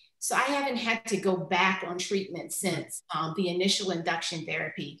now. So I haven't had to go back on treatment since the initial induction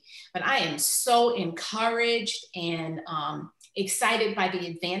therapy, but I am so encouraged and excited by the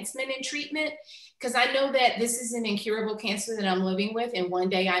advancement in treatment, because I know that this is an incurable cancer that I'm living with, and one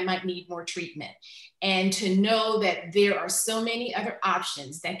day I might need more treatment. And to know that there are so many other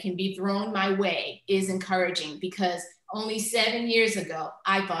options that can be thrown my way is encouraging, because only 7 years ago,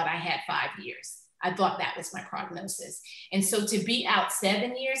 I thought I had 5 years. I thought that was my prognosis. And so to be out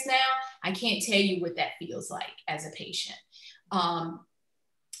 7 years now, I can't tell you what that feels like as a patient.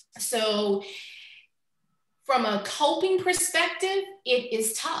 So from a coping perspective, it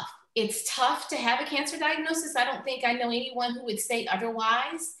is tough. It's tough to have a cancer diagnosis. I don't think I know anyone who would say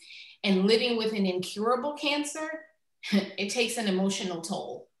otherwise. And living with an incurable cancer, it takes an emotional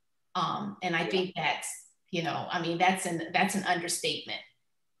toll. And I think that's, that's an understatement.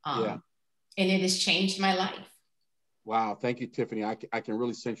 And it has changed my life. Wow. Thank you, Tiffany. I can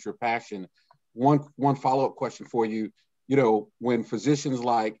really sense your passion. One follow-up question for you. When physicians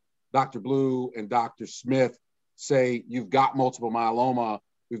like Dr. Blue and Dr. Smith say, you've got multiple myeloma,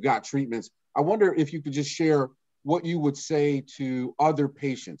 we've got treatments, I wonder if you could just share what you would say to other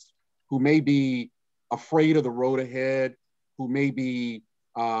patients who may be afraid of the road ahead, who may be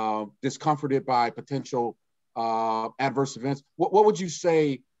discomforted by potential adverse events. What would you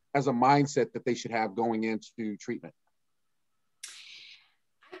say as a mindset that they should have going into treatment?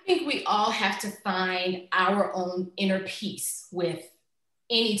 I think we all have to find our own inner peace with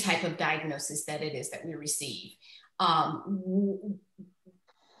any type of diagnosis that it is that we receive.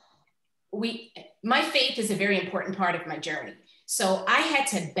 My faith is a very important part of my journey. So I had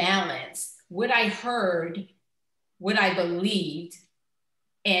to balance what I heard, what I believed,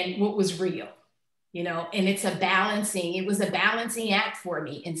 and what was real. And it was a balancing act for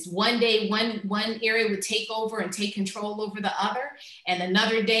me. And one day, one area would take over and take control over the other. And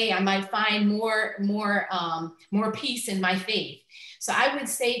another day I might find more peace in my faith. So I would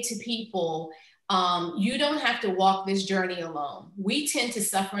say to people, you don't have to walk this journey alone. We tend to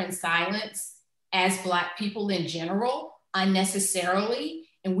suffer in silence as Black people in general, unnecessarily,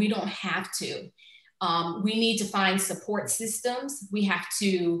 and we don't have to. We need to find support systems. We have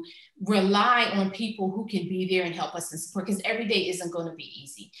to rely on people who can be there and help us and support, because every day isn't going to be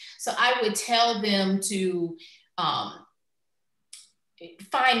easy. So I would tell them to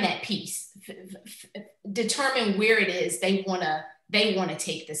find that peace, determine where it is they want to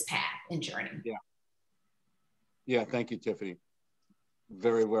take this path and journey. Yeah. Thank you, Tiffany.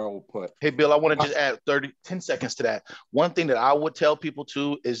 Very well put. Hey, Bill, I want to just add 10 seconds to that. One thing that I would tell people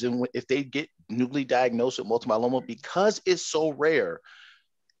too is if they get newly diagnosed with multiple myeloma, because it's so rare,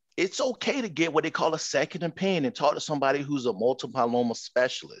 it's okay to get what they call a second opinion and talk to somebody who's a multiple myeloma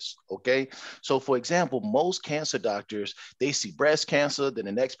specialist, okay? So for example, most cancer doctors, they see breast cancer, then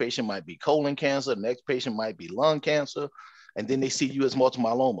the next patient might be colon cancer, the next patient might be lung cancer, and then they see you as multiple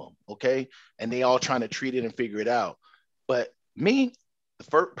myeloma, okay? And they all trying to treat it and figure it out. But me, the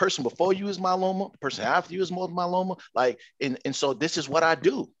first person before you is myeloma, the person after you is multiple myeloma, and so this is what I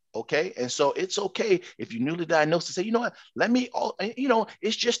do. Okay. And so it's okay if you're newly diagnosed to say, you know what,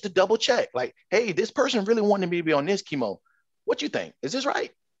 it's just to double check. Like, hey, this person really wanted me to be on this chemo. What you think? Is this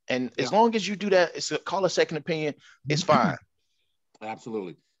right? And as long as you do that, it's call a second opinion. It's fine.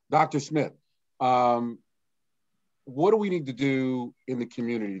 Absolutely. Dr. Smith, what do we need to do in the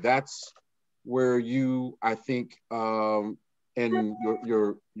community? That's where you, I think, and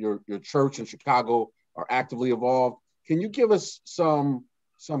your church in Chicago are actively involved. Can you give us some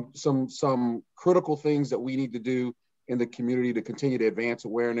critical things that we need to do in the community to continue to advance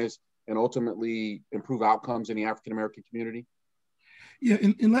awareness and ultimately improve outcomes in the African-American community? Yeah,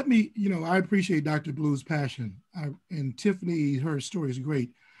 and let me, I appreciate Dr. Blue's passion. And Tiffany, her story is great,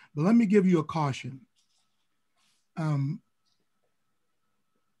 but let me give you a caution.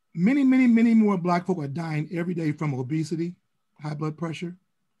 Many more Black folk are dying every day from obesity, high blood pressure,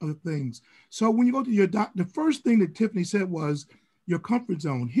 other things. So when you go to your doctor, the first thing that Tiffany said was your comfort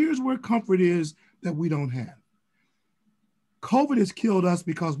zone. Here's where comfort is that we don't have. COVID has killed us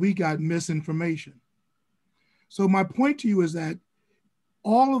because we got misinformation. So my point to you is that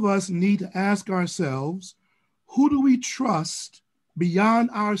all of us need to ask ourselves, who do we trust beyond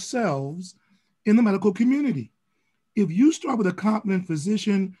ourselves in the medical community? If you start with a competent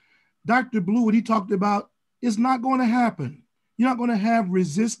physician, Dr. Blue, what he talked about, is not going to happen. You're not going to have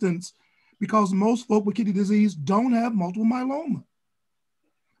resistance because most folk with kidney disease don't have multiple myeloma.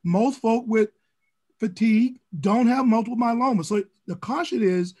 Most folk with fatigue don't have multiple myeloma. So the caution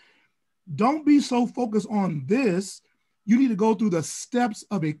is, don't be so focused on this. You need to go through the steps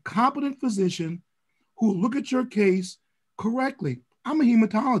of a competent physician who will look at your case correctly. I'm a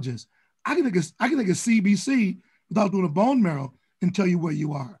hematologist. I can take a CBC without doing a bone marrow and tell you where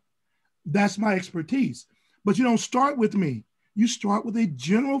you are. That's my expertise. But you don't start with me. You start with a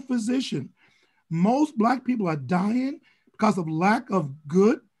general physician. Most Black people are dying because of lack of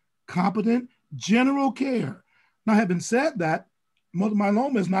good, competent, general care. Now, having said that, multiple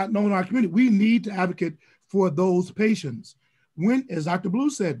myeloma is not known in our community. We need to advocate for those patients. When, as Dr. Blue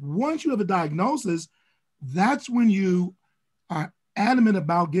said, once you have a diagnosis, that's when you are adamant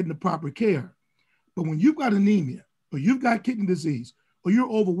about getting the proper care. But when you've got anemia, or you've got kidney disease, or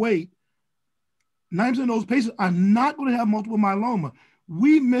you're overweight, 90% of those patients are not going to have multiple myeloma.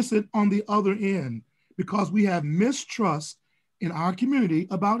 We miss it on the other end because we have mistrust in our community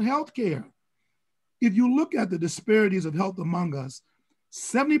about healthcare. If you look at the disparities of health among us,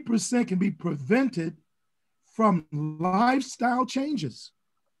 70% can be prevented from lifestyle changes.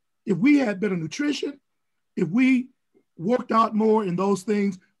 If we had better nutrition, if we worked out more in those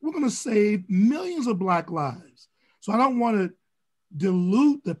things, we're going to save millions of Black lives. So I don't want to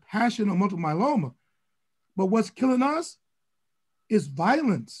dilute the passion of multiple myeloma, but what's killing us is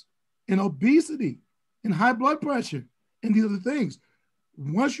violence and obesity and high blood pressure and these other things.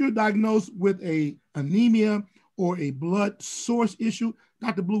 Once you're diagnosed with a anemia or a blood source issue,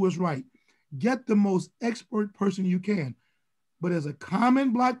 Dr. Blue is right. Get the most expert person you can. But as a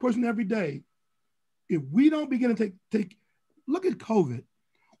common Black person every day, if we don't begin to take look at COVID.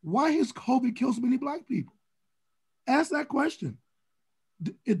 Why has COVID killed so many Black people? Ask that question.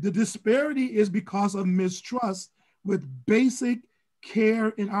 The disparity is because of mistrust with basic care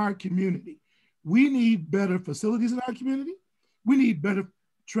in our community. We need better facilities in our community. We need better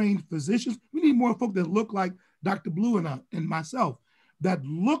trained physicians. We need more folk that look like Dr. Blue and myself, that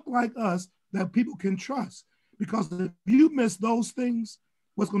look like us, that people can trust. Because if you miss those things,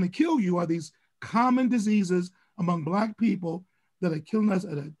 what's going to kill you are these common diseases among Black people that are killing us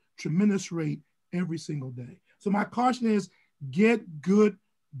at a tremendous rate every single day. So my caution is, get good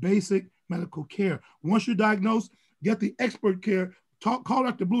basic medical care. Once you're diagnosed, get the expert care. Call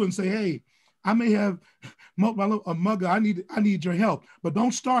Dr. Blue and say, hey, I may have a mugger. I need your help. But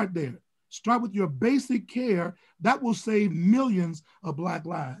don't start there. Start with your basic care. That will save millions of Black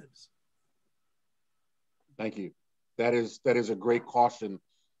lives. Thank you. That is a great caution,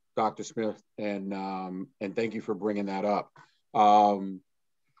 Dr. Smith, and thank you for bringing that up.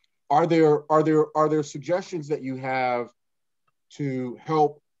 Are there suggestions that you have to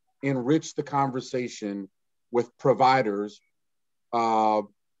help enrich the conversation with providers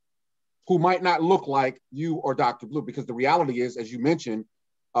who might not look like you or Dr. Blue? Because the reality is, as you mentioned,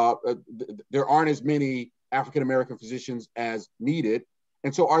 there aren't as many African-American physicians as needed.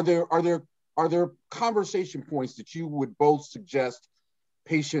 And so are there conversation points that you would both suggest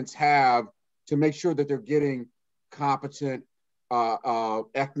patients have to make sure that they're getting competent,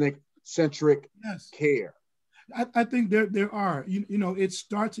 ethnic-centric care? I think there are. You know, it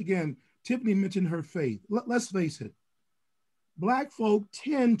starts again. Tiffany mentioned her faith. Let's face it. Black folk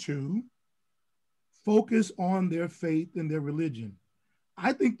tend to focus on their faith and their religion.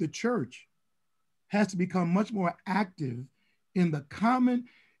 I think the church has to become much more active in the common.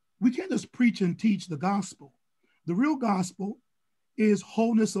 We can't just preach and teach the gospel. The real gospel is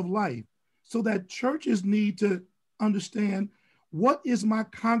wholeness of life, so that churches need to understand, what is my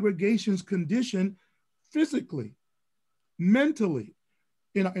congregation's condition physically, mentally.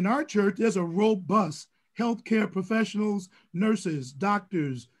 In our church, there's a robust healthcare professionals, nurses,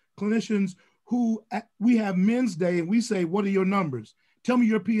 doctors, clinicians who we have Men's Day and we say, what are your numbers? Tell me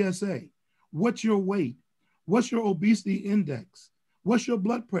your PSA. What's your weight? What's your obesity index? What's your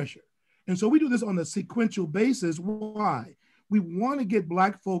blood pressure? And so we do this on a sequential basis. Why? We want to get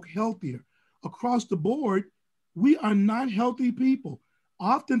Black folk healthier. Across the board, we are not healthy people,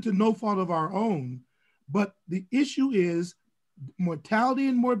 often to no fault of our own. But the issue is mortality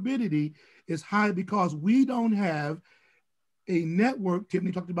and morbidity is high because we don't have a network,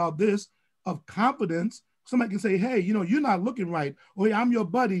 Tiffany talked about this, of confidence. Somebody can say, hey, you know, you're not looking right. Or hey, I'm your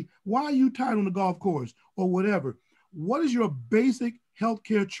buddy. Why are you tired on the golf course? Or whatever. What is your basic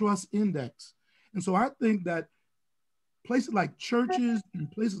healthcare trust index? And so I think that places like churches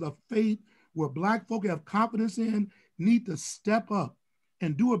and places of faith where Black folk have confidence in need to step up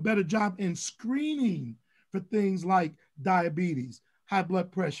and do a better job in screening for things like diabetes, high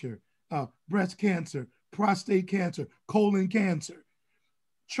blood pressure, breast cancer, prostate cancer, colon cancer.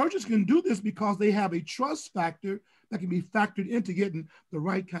 Churches can do this because they have a trust factor that can be factored into getting the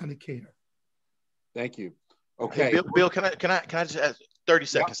right kind of care. Thank you. Okay, Hey, Bill, can I just ask 30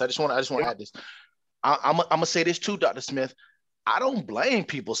 seconds? I just want to add this. I'm gonna say this too, Dr. Smith. I don't blame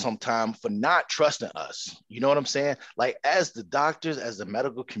people sometimes for not trusting us. You know what I'm saying? Like, as the doctors, as the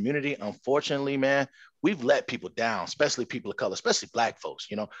medical community, unfortunately, man, we've let people down, especially people of color, especially Black folks.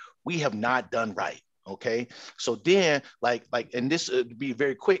 You know, we have not done right. Okay. So then like, and this would be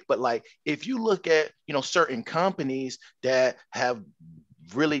very quick, but like, if you look at, you know, certain companies that have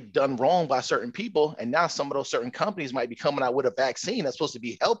really done wrong by certain people, and now some of those certain companies might be coming out with a vaccine that's supposed to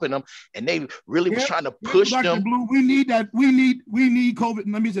be helping them, and they really was trying to push Dr. them. Blue, we need that. We need COVID.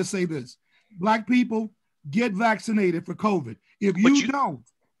 And let me just say this: Black people, get vaccinated for COVID. If you don't,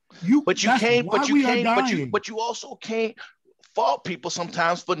 but you also can't fault people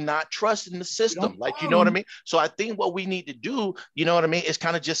sometimes for not trusting the system. Like, you know what I mean? So I think what we need to do, you know what I mean, is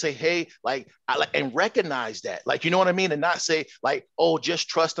kind of just say, hey, and recognize that, like, you know what I mean? And not say like, oh, just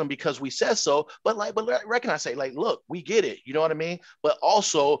trust them because we said so, but recognize, say like, look, we get it. You know what I mean? But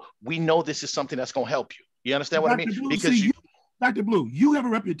also we know this is something that's going to help you. You understand what I mean? Blue, because Dr. Blue, you have a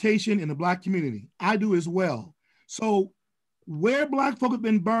reputation in the Black community. I do as well. So where Black folk have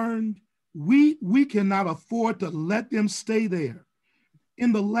been burned, we cannot afford to let them stay there.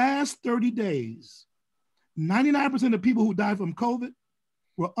 In the last 30 days, 99% of people who died from COVID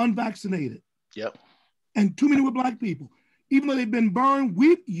were unvaccinated. Yep. And too many were Black people. Even though they've been burned,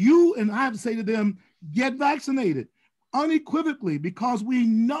 you and I have to say to them, get vaccinated unequivocally, because we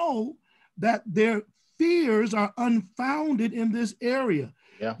know that their fears are unfounded in this area.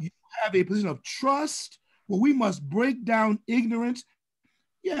 Yeah. You have a position of trust where we must break down ignorance.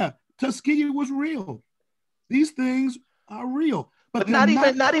 Yeah, Tuskegee was real. These things are real. But not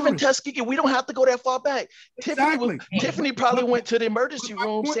even Tuskegee. We don't have to go that far back. Exactly. Tiffany probably went to the emergency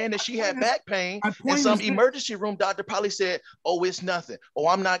room saying that she had back pain, and some emergency room doctor probably said, oh, it's nothing. Oh,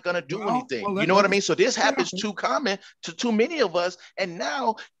 I'm not going to do anything. You know what I mean? So this happens too common to too many of us. And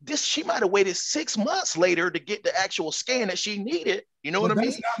now she might have waited 6 months later to get the actual scan that she needed. You know what I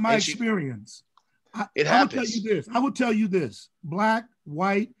mean? That's not my experience. It happens. I will tell you this: Black,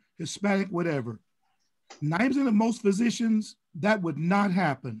 white, Hispanic, whatever. 90% of most physicians, that would not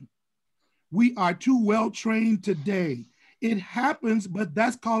happen. We are too well trained today. It happens, but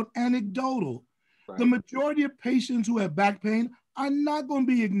that's called anecdotal. Right. The majority of patients who have back pain are not going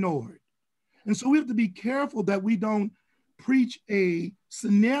to be ignored. And so we have to be careful that we don't preach a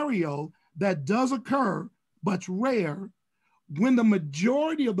scenario that does occur, but's rare, when the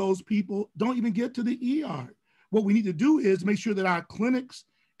majority of those people don't even get to the ER. What we need to do is make sure that our clinics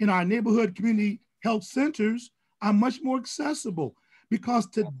in our neighborhood community health centers are much more accessible, because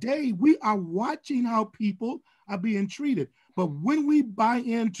today we are watching how people are being treated. But when we buy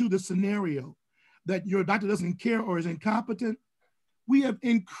into the scenario that your doctor doesn't care or is incompetent, we have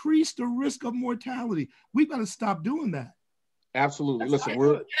increased the risk of mortality. We've got to stop doing that. Absolutely. Listen,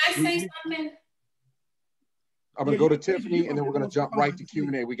 can I say something? I'm going to go to Tiffany, and then we're going to jump right to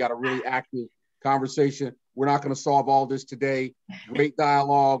Q&A. We got a really active conversation. We're not going to solve all this today. Great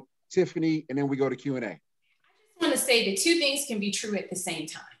dialogue. Tiffany, and then we go to Q&A. I just want to say that two things can be true at the same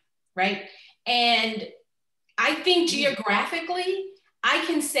time, right? And I think geographically, I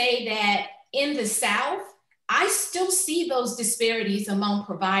can say that in the South, I still see those disparities among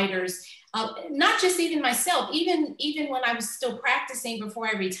providers, not just even myself, even when I was still practicing before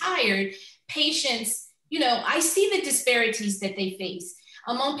I retired, patients, you know, I see the disparities that they face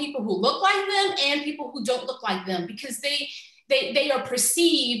among people who look like them and people who don't look like them, because they are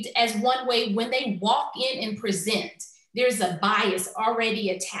perceived as one way when they walk in and present. There's a bias already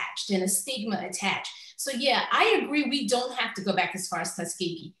attached and a stigma attached. So yeah, I agree. We don't have to go back as far as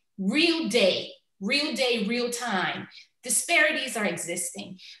Tuskegee. Real day, real time. Disparities are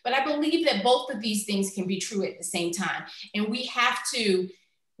existing, but I believe that both of these things can be true at the same time. And we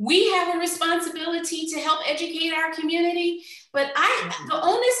have a responsibility to help educate our community, but the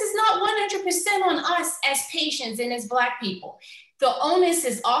onus is not 100% on us as patients and as Black people. The onus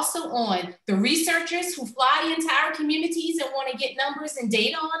is also on the researchers who fly into our communities and want to get numbers and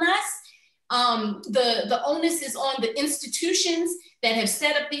data on us. The onus is on the institutions that have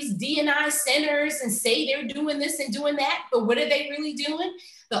set up these D&I centers and say they're doing this and doing that, but what are they really doing?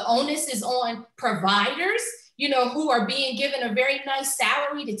 The onus is on providers, you know, who are being given a very nice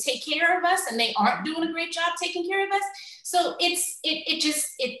salary to take care of us, and they aren't doing a great job taking care of us. So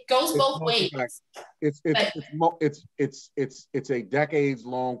it goes both ways. It's a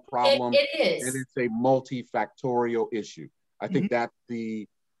decades-long problem. It is, and it's a multifactorial issue. I think that's the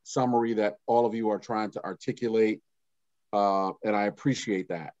summary that all of you are trying to articulate, and I appreciate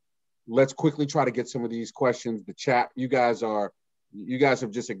that. Let's quickly try to get some of these questions. The chat, you guys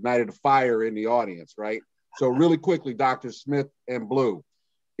have just ignited a fire in the audience, right? So really quickly, Dr. Smith and Blue,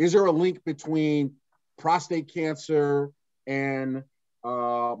 is there a link between prostate cancer and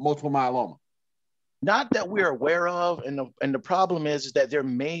multiple myeloma? Not that we're aware of, and the problem is that there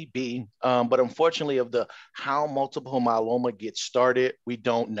may be, but unfortunately, of how multiple myeloma gets started, we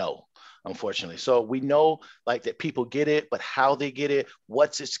don't know, unfortunately. So we know like that people get it, but how they get it,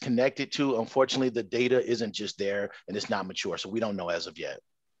 what's it's connected to, unfortunately, the data isn't just there and it's not mature, so we don't know as of yet.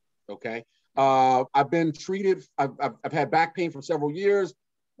 Okay, I've been treated. I've had back pain for several years,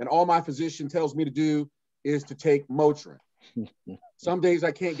 and all my physician tells me to do is to take Motrin. Some days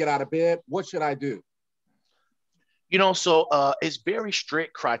I can't get out of bed. What should I do? You know, so it's very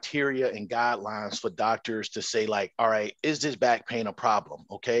strict criteria and guidelines for doctors to say like, all right, is this back pain a problem?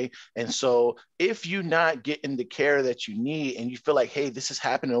 Okay. And so if you're not getting the care that you need and you feel like, hey, this is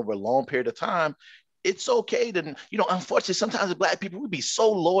happening over a long period of time, it's okay to, you know, unfortunately, sometimes the Black people, we be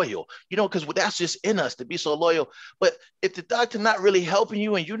so loyal, you know, because that's just in us to be so loyal. But if the doctor not really helping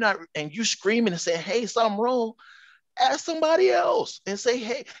you and you screaming and saying, hey, something wrong, ask somebody else and say,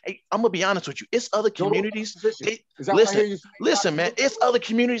 hey, I'm gonna be honest with you. It's other communities. Listen, man. It's other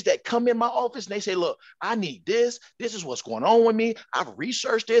communities that come in my office and they say, look, I need this. This is what's going on with me. I've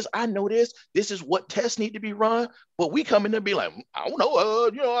researched this. I know this. This is what tests need to be run. But we come in there and be like, I don't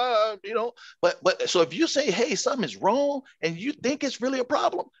know, But so if you say, hey, something is wrong and you think it's really a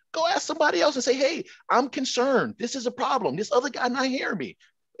problem, go ask somebody else and say, hey, I'm concerned. This is a problem. This other guy not hearing me.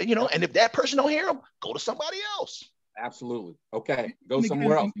 You know, and if that person don't hear him, go to somebody else. Absolutely. Okay. Go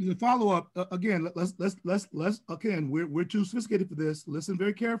somewhere else. The follow up again. Let's again. We're too sophisticated for this. Listen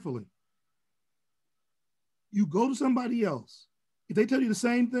very carefully. You go to somebody else. If they tell you the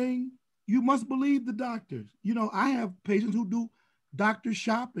same thing, you must believe the doctors. You know, I have patients who do doctor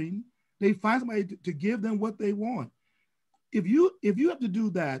shopping. They find somebody to give them what they want. If you have to do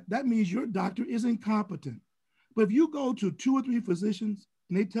that, that means your doctor is incompetent. But if you go to 2 or 3 physicians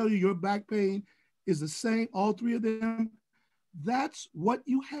and they tell you your back pain is the same, all 3 of them, that's what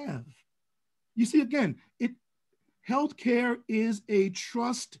you have. You see, again, healthcare is a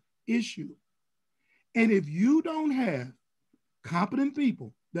trust issue. And if you don't have competent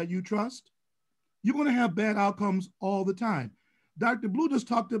people that you trust, you're going to have bad outcomes all the time. Dr. Blue just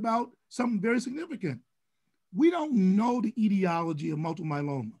talked about something very significant. We don't know the etiology of multiple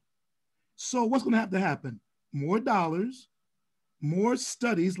myeloma. So what's going to have to happen? More dollars, more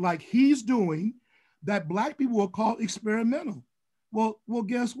studies like he's doing that Black people will call experimental. Well,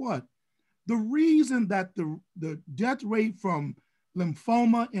 guess what? The reason that the death rate from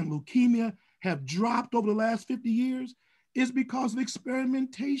lymphoma and leukemia have dropped over the last 50 years is because of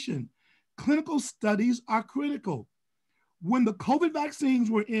experimentation. Clinical studies are critical. When the COVID vaccines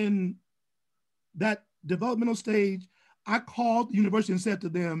were in that developmental stage, I called the university and said to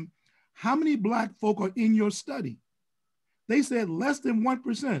them, how many Black folk are in your study? They said less than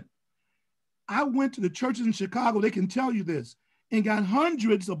 1%. I went to the churches in Chicago, they can tell you this, and got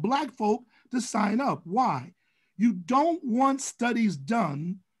hundreds of Black folk to sign up. Why? You don't want studies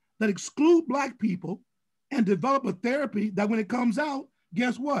done that exclude Black people and develop a therapy that when it comes out,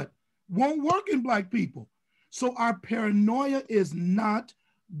 guess what? Won't work in Black people. So our paranoia is not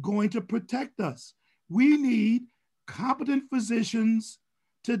going to protect us. We need competent physicians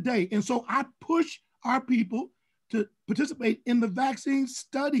today. And so I push our people to participate in the vaccine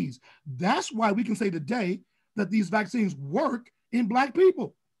studies. That's why we can say today that these vaccines work in Black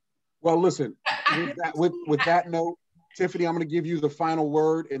people. Well, listen, with that note, Tiffany, I'm going to give you the final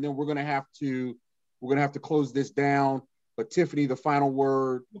word, and then we're going to have to close this down. But Tiffany, the final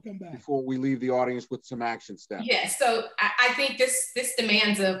word before we leave the audience with some action steps. Yeah, so I think this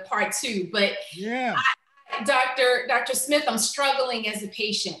demands a part 2, but yeah, Dr. Smith, I'm struggling as a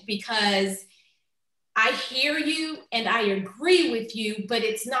patient because I hear you and I agree with you, but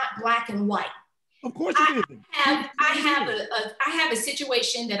it's not black and white. Of course it isn't. I have a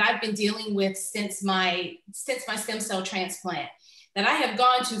situation that I've been dealing with since my stem cell transplant, that I have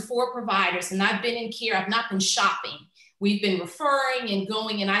gone to 4 providers and I've been in care. I've not been shopping. We've been referring and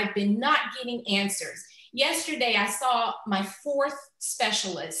going, and I've been not getting answers. Yesterday, I saw my 4th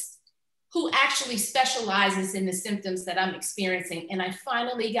specialist who actually specializes in the symptoms that I'm experiencing, and I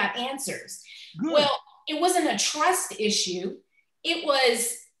finally got answers. Good. Well, it wasn't a trust issue. It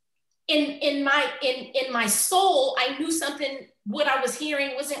was in my soul, I knew something, what I was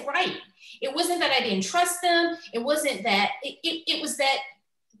hearing wasn't right. It wasn't that I didn't trust them. It wasn't that, it was that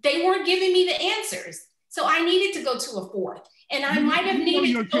they weren't giving me the answers. So I needed to go to a 4th. And I might have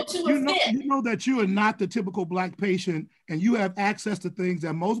needed to go to a fit. You know that you are not the typical Black patient, and you have access to things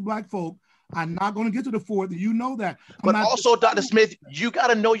that most Black folk are not going to get to the fourth. You know that. But also, Dr. Smith, you got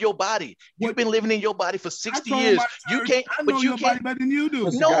to know your body. You've been living in your body for 60 years. You can't. I know your body better than you do.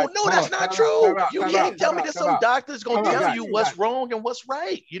 Listen, no, that's not true. You can't tell me that some doctor is going to tell you what's wrong and what's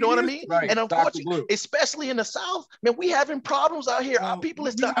right. You know what I mean? Right. And unfortunately, especially in the South, man, we having problems out here. Our people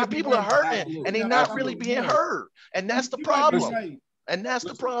are hurting, and they're not really being heard. And that's the problem. And that's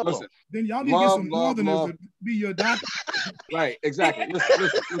the problem. Listen, then y'all need to get some Northerners to be your doctor. Right, exactly. Listen.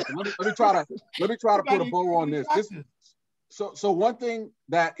 Let me try to put a bow on this. So one thing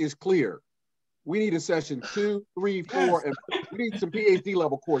that is clear, we need a session 2, 3, 4, and we need some PhD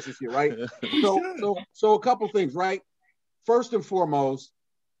level courses here, right? So a couple things, right? First and foremost,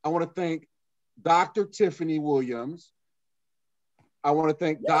 I want to thank Dr. Tiffany Williams. I want to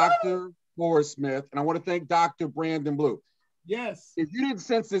thank Dr. Horace Smith, and I want to thank Dr. Brandon Blue. Yes. If you didn't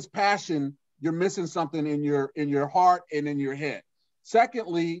sense this passion, you're missing something in your heart and in your head.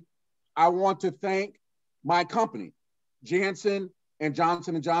 Secondly, I want to thank my company, Janssen and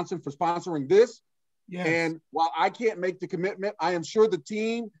Johnson & Johnson, for sponsoring this. Yes. And while I can't make the commitment, I am sure the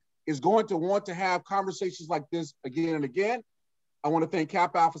team is going to want to have conversations like this again and again. I want to thank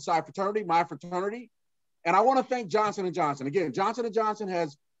Kappa Alpha Psi fraternity, my fraternity. And I want to thank Johnson & Johnson. Again, Johnson & Johnson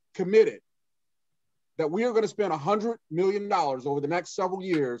has committed that we are going to spend $100 million over the next several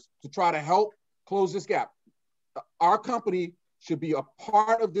years to try to help close this gap. Our company should be a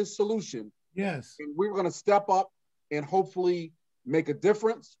part of this solution. Yes. And we're going to step up and hopefully make a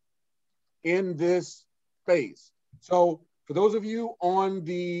difference in this phase. So for those of you on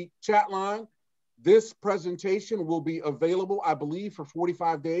the chat line, this presentation will be available, I believe, for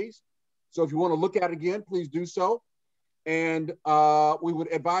 45 days. So if you want to look at it again, please do so. And we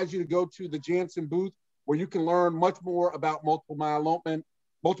would advise you to go to the Janssen booth, where you can learn much more about multiple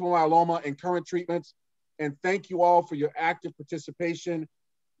myeloma and current treatments. And thank you all for your active participation.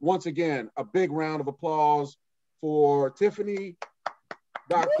 Once again, a big round of applause for Tiffany,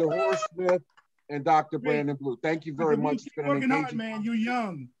 Dr. Horace Smith, and Dr. Brandon Blue. Thank you very much. It's been an engaging hard, man. You're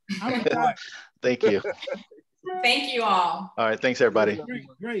young. Thank you. Thank you all. All right. Thanks, everybody.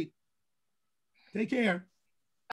 Great. Take care.